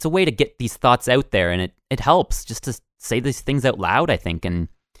it's a way to get these thoughts out there, and it helps just to say these things out loud, I think. And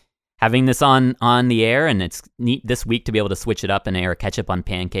having this on the air, and it's neat this week to be able to switch it up and air Ketchup on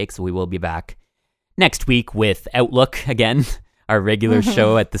Pancakes. So we will be back next week with Outlook again. Our regular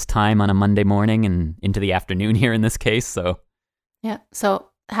show at this time on a Monday morning and into the afternoon here in this case. So, yeah. So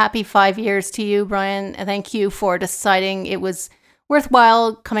happy 5 years to you, Brian. And thank you for deciding it was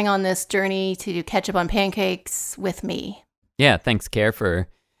worthwhile coming on this journey to do Ketchup on Pancakes with me. Yeah. Thanks, Care, for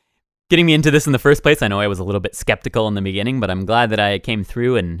getting me into this in the first place. I know I was a little bit skeptical in the beginning, but I'm glad that I came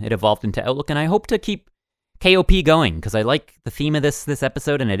through and it evolved into Outlook. And I hope to keep KOP going because I like the theme of this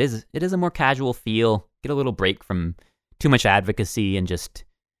episode, and it is a more casual feel. Get a little break from too much advocacy and just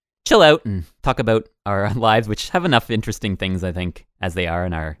chill out and talk about our lives, which have enough interesting things, I think, as they are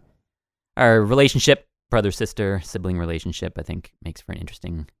in our relationship, brother-sister, sibling relationship, I think makes for an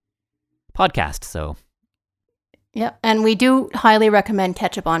interesting podcast. So Yep, and we do highly recommend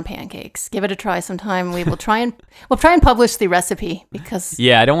ketchup on pancakes. Give it a try sometime. We'll try and publish the recipe because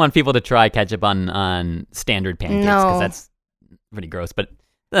yeah, I don't want people to try ketchup on standard pancakes because No. that's pretty gross. But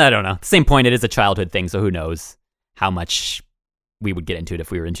I don't know. Same point, it is a childhood thing, so who knows how much we would get into it if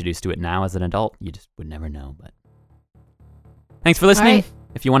we were introduced to it now as an adult. You just would never know. But thanks for listening. right.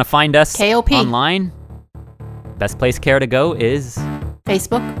 If you want to find us KOP. online, best place care to go is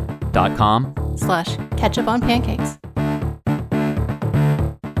Facebook.com/ketchup on pancakes.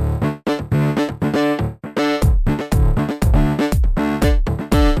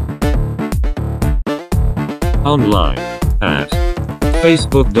 Online at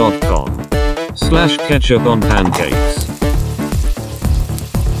facebook.com/ketchup on pancakes.